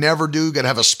you could never do. You got to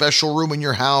have a special room in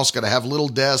your house, got to have little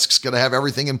desks, got to have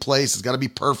everything in place. It's got to be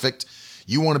perfect.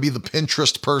 You want to be the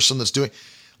Pinterest person that's doing.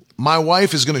 My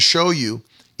wife is going to show you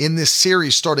in this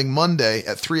series starting Monday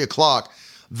at 3:00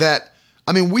 that,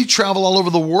 I mean, we travel all over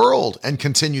the world and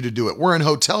continue to do it. We're in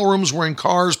hotel rooms, we're in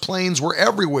cars, planes, we're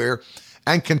everywhere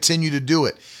and continue to do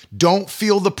it. Don't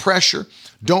feel the pressure.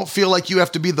 Don't feel like you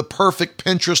have to be the perfect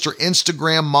Pinterest or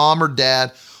Instagram mom or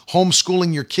dad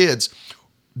homeschooling your kids.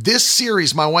 This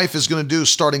series my wife is going to do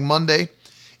starting Monday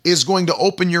is going to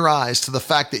open your eyes to the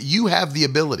fact that you have the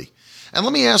ability. And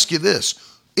let me ask you this.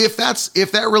 If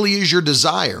that really is your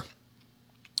desire,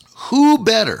 who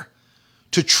better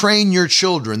to train your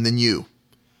children than you?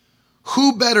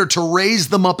 Who better to raise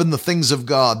them up in the things of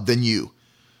God than you?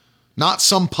 Not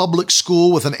some public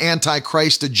school with an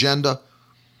anti-Christ agenda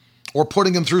or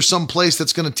putting them through some place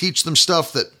that's going to teach them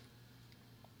stuff that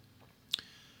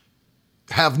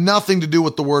have nothing to do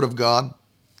with the Word of God,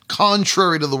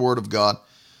 contrary to the Word of God,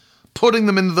 putting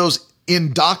them into those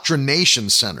indoctrination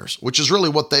centers, which is really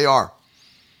what they are.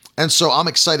 And so I'm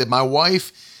excited. My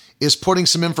wife is putting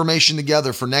some information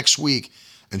together for next week,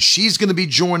 and she's going to be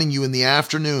joining you in the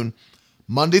afternoon,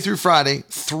 Monday through Friday,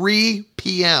 3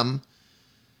 p.m.,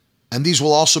 and these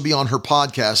will also be on her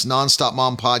podcast, Nonstop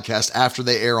Mom Podcast, after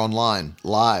they air online,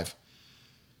 live.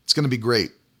 It's going to be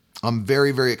great. I'm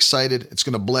very, very excited. It's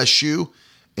going to bless you,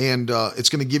 and it's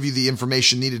going to give you the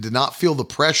information needed to not feel the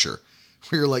pressure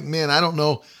where you're like, man, I don't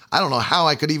know how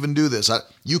I could even do this.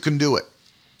 You can do it.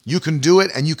 You can do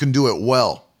it, and you can do it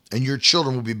well, and your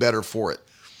children will be better for it.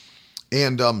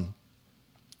 And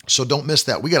so don't miss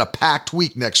that. We got a packed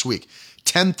week next week.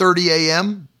 10:30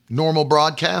 a.m., normal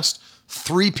broadcast.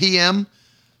 3 p.m.,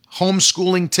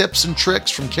 homeschooling tips and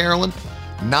tricks from Carolyn.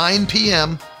 9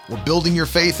 p.m., we're building your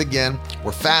faith again.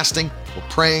 We're fasting. We're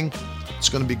praying. It's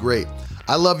going to be great.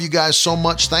 I love you guys so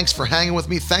much. Thanks for hanging with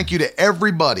me. Thank you to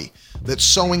everybody that's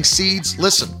sowing seeds.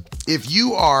 Listen, if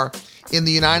you are in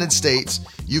the United States,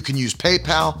 you can use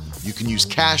PayPal, you can use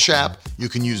Cash App, you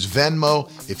can use Venmo.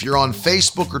 If you're on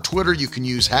Facebook or Twitter, you can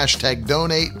use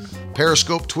 #donate,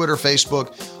 Periscope, Twitter,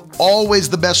 Facebook. Always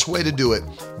the best way to do it.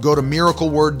 Go to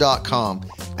miracleword.com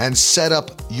and set up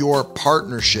your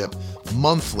partnership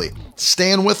monthly.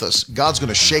 Stand with us. God's going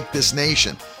to shake this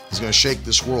nation. He's going to shake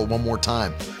this world one more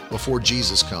time before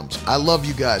Jesus comes. I love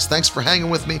you guys. Thanks for hanging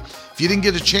with me. If you didn't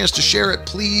get a chance to share it,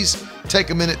 please take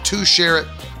a minute to share it.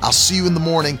 I'll see you in the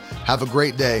morning. Have a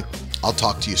great day. I'll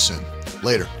talk to you soon.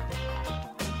 Later.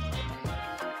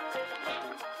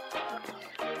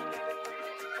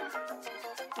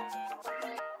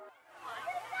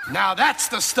 Now that's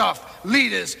the stuff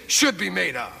leaders should be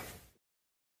made of.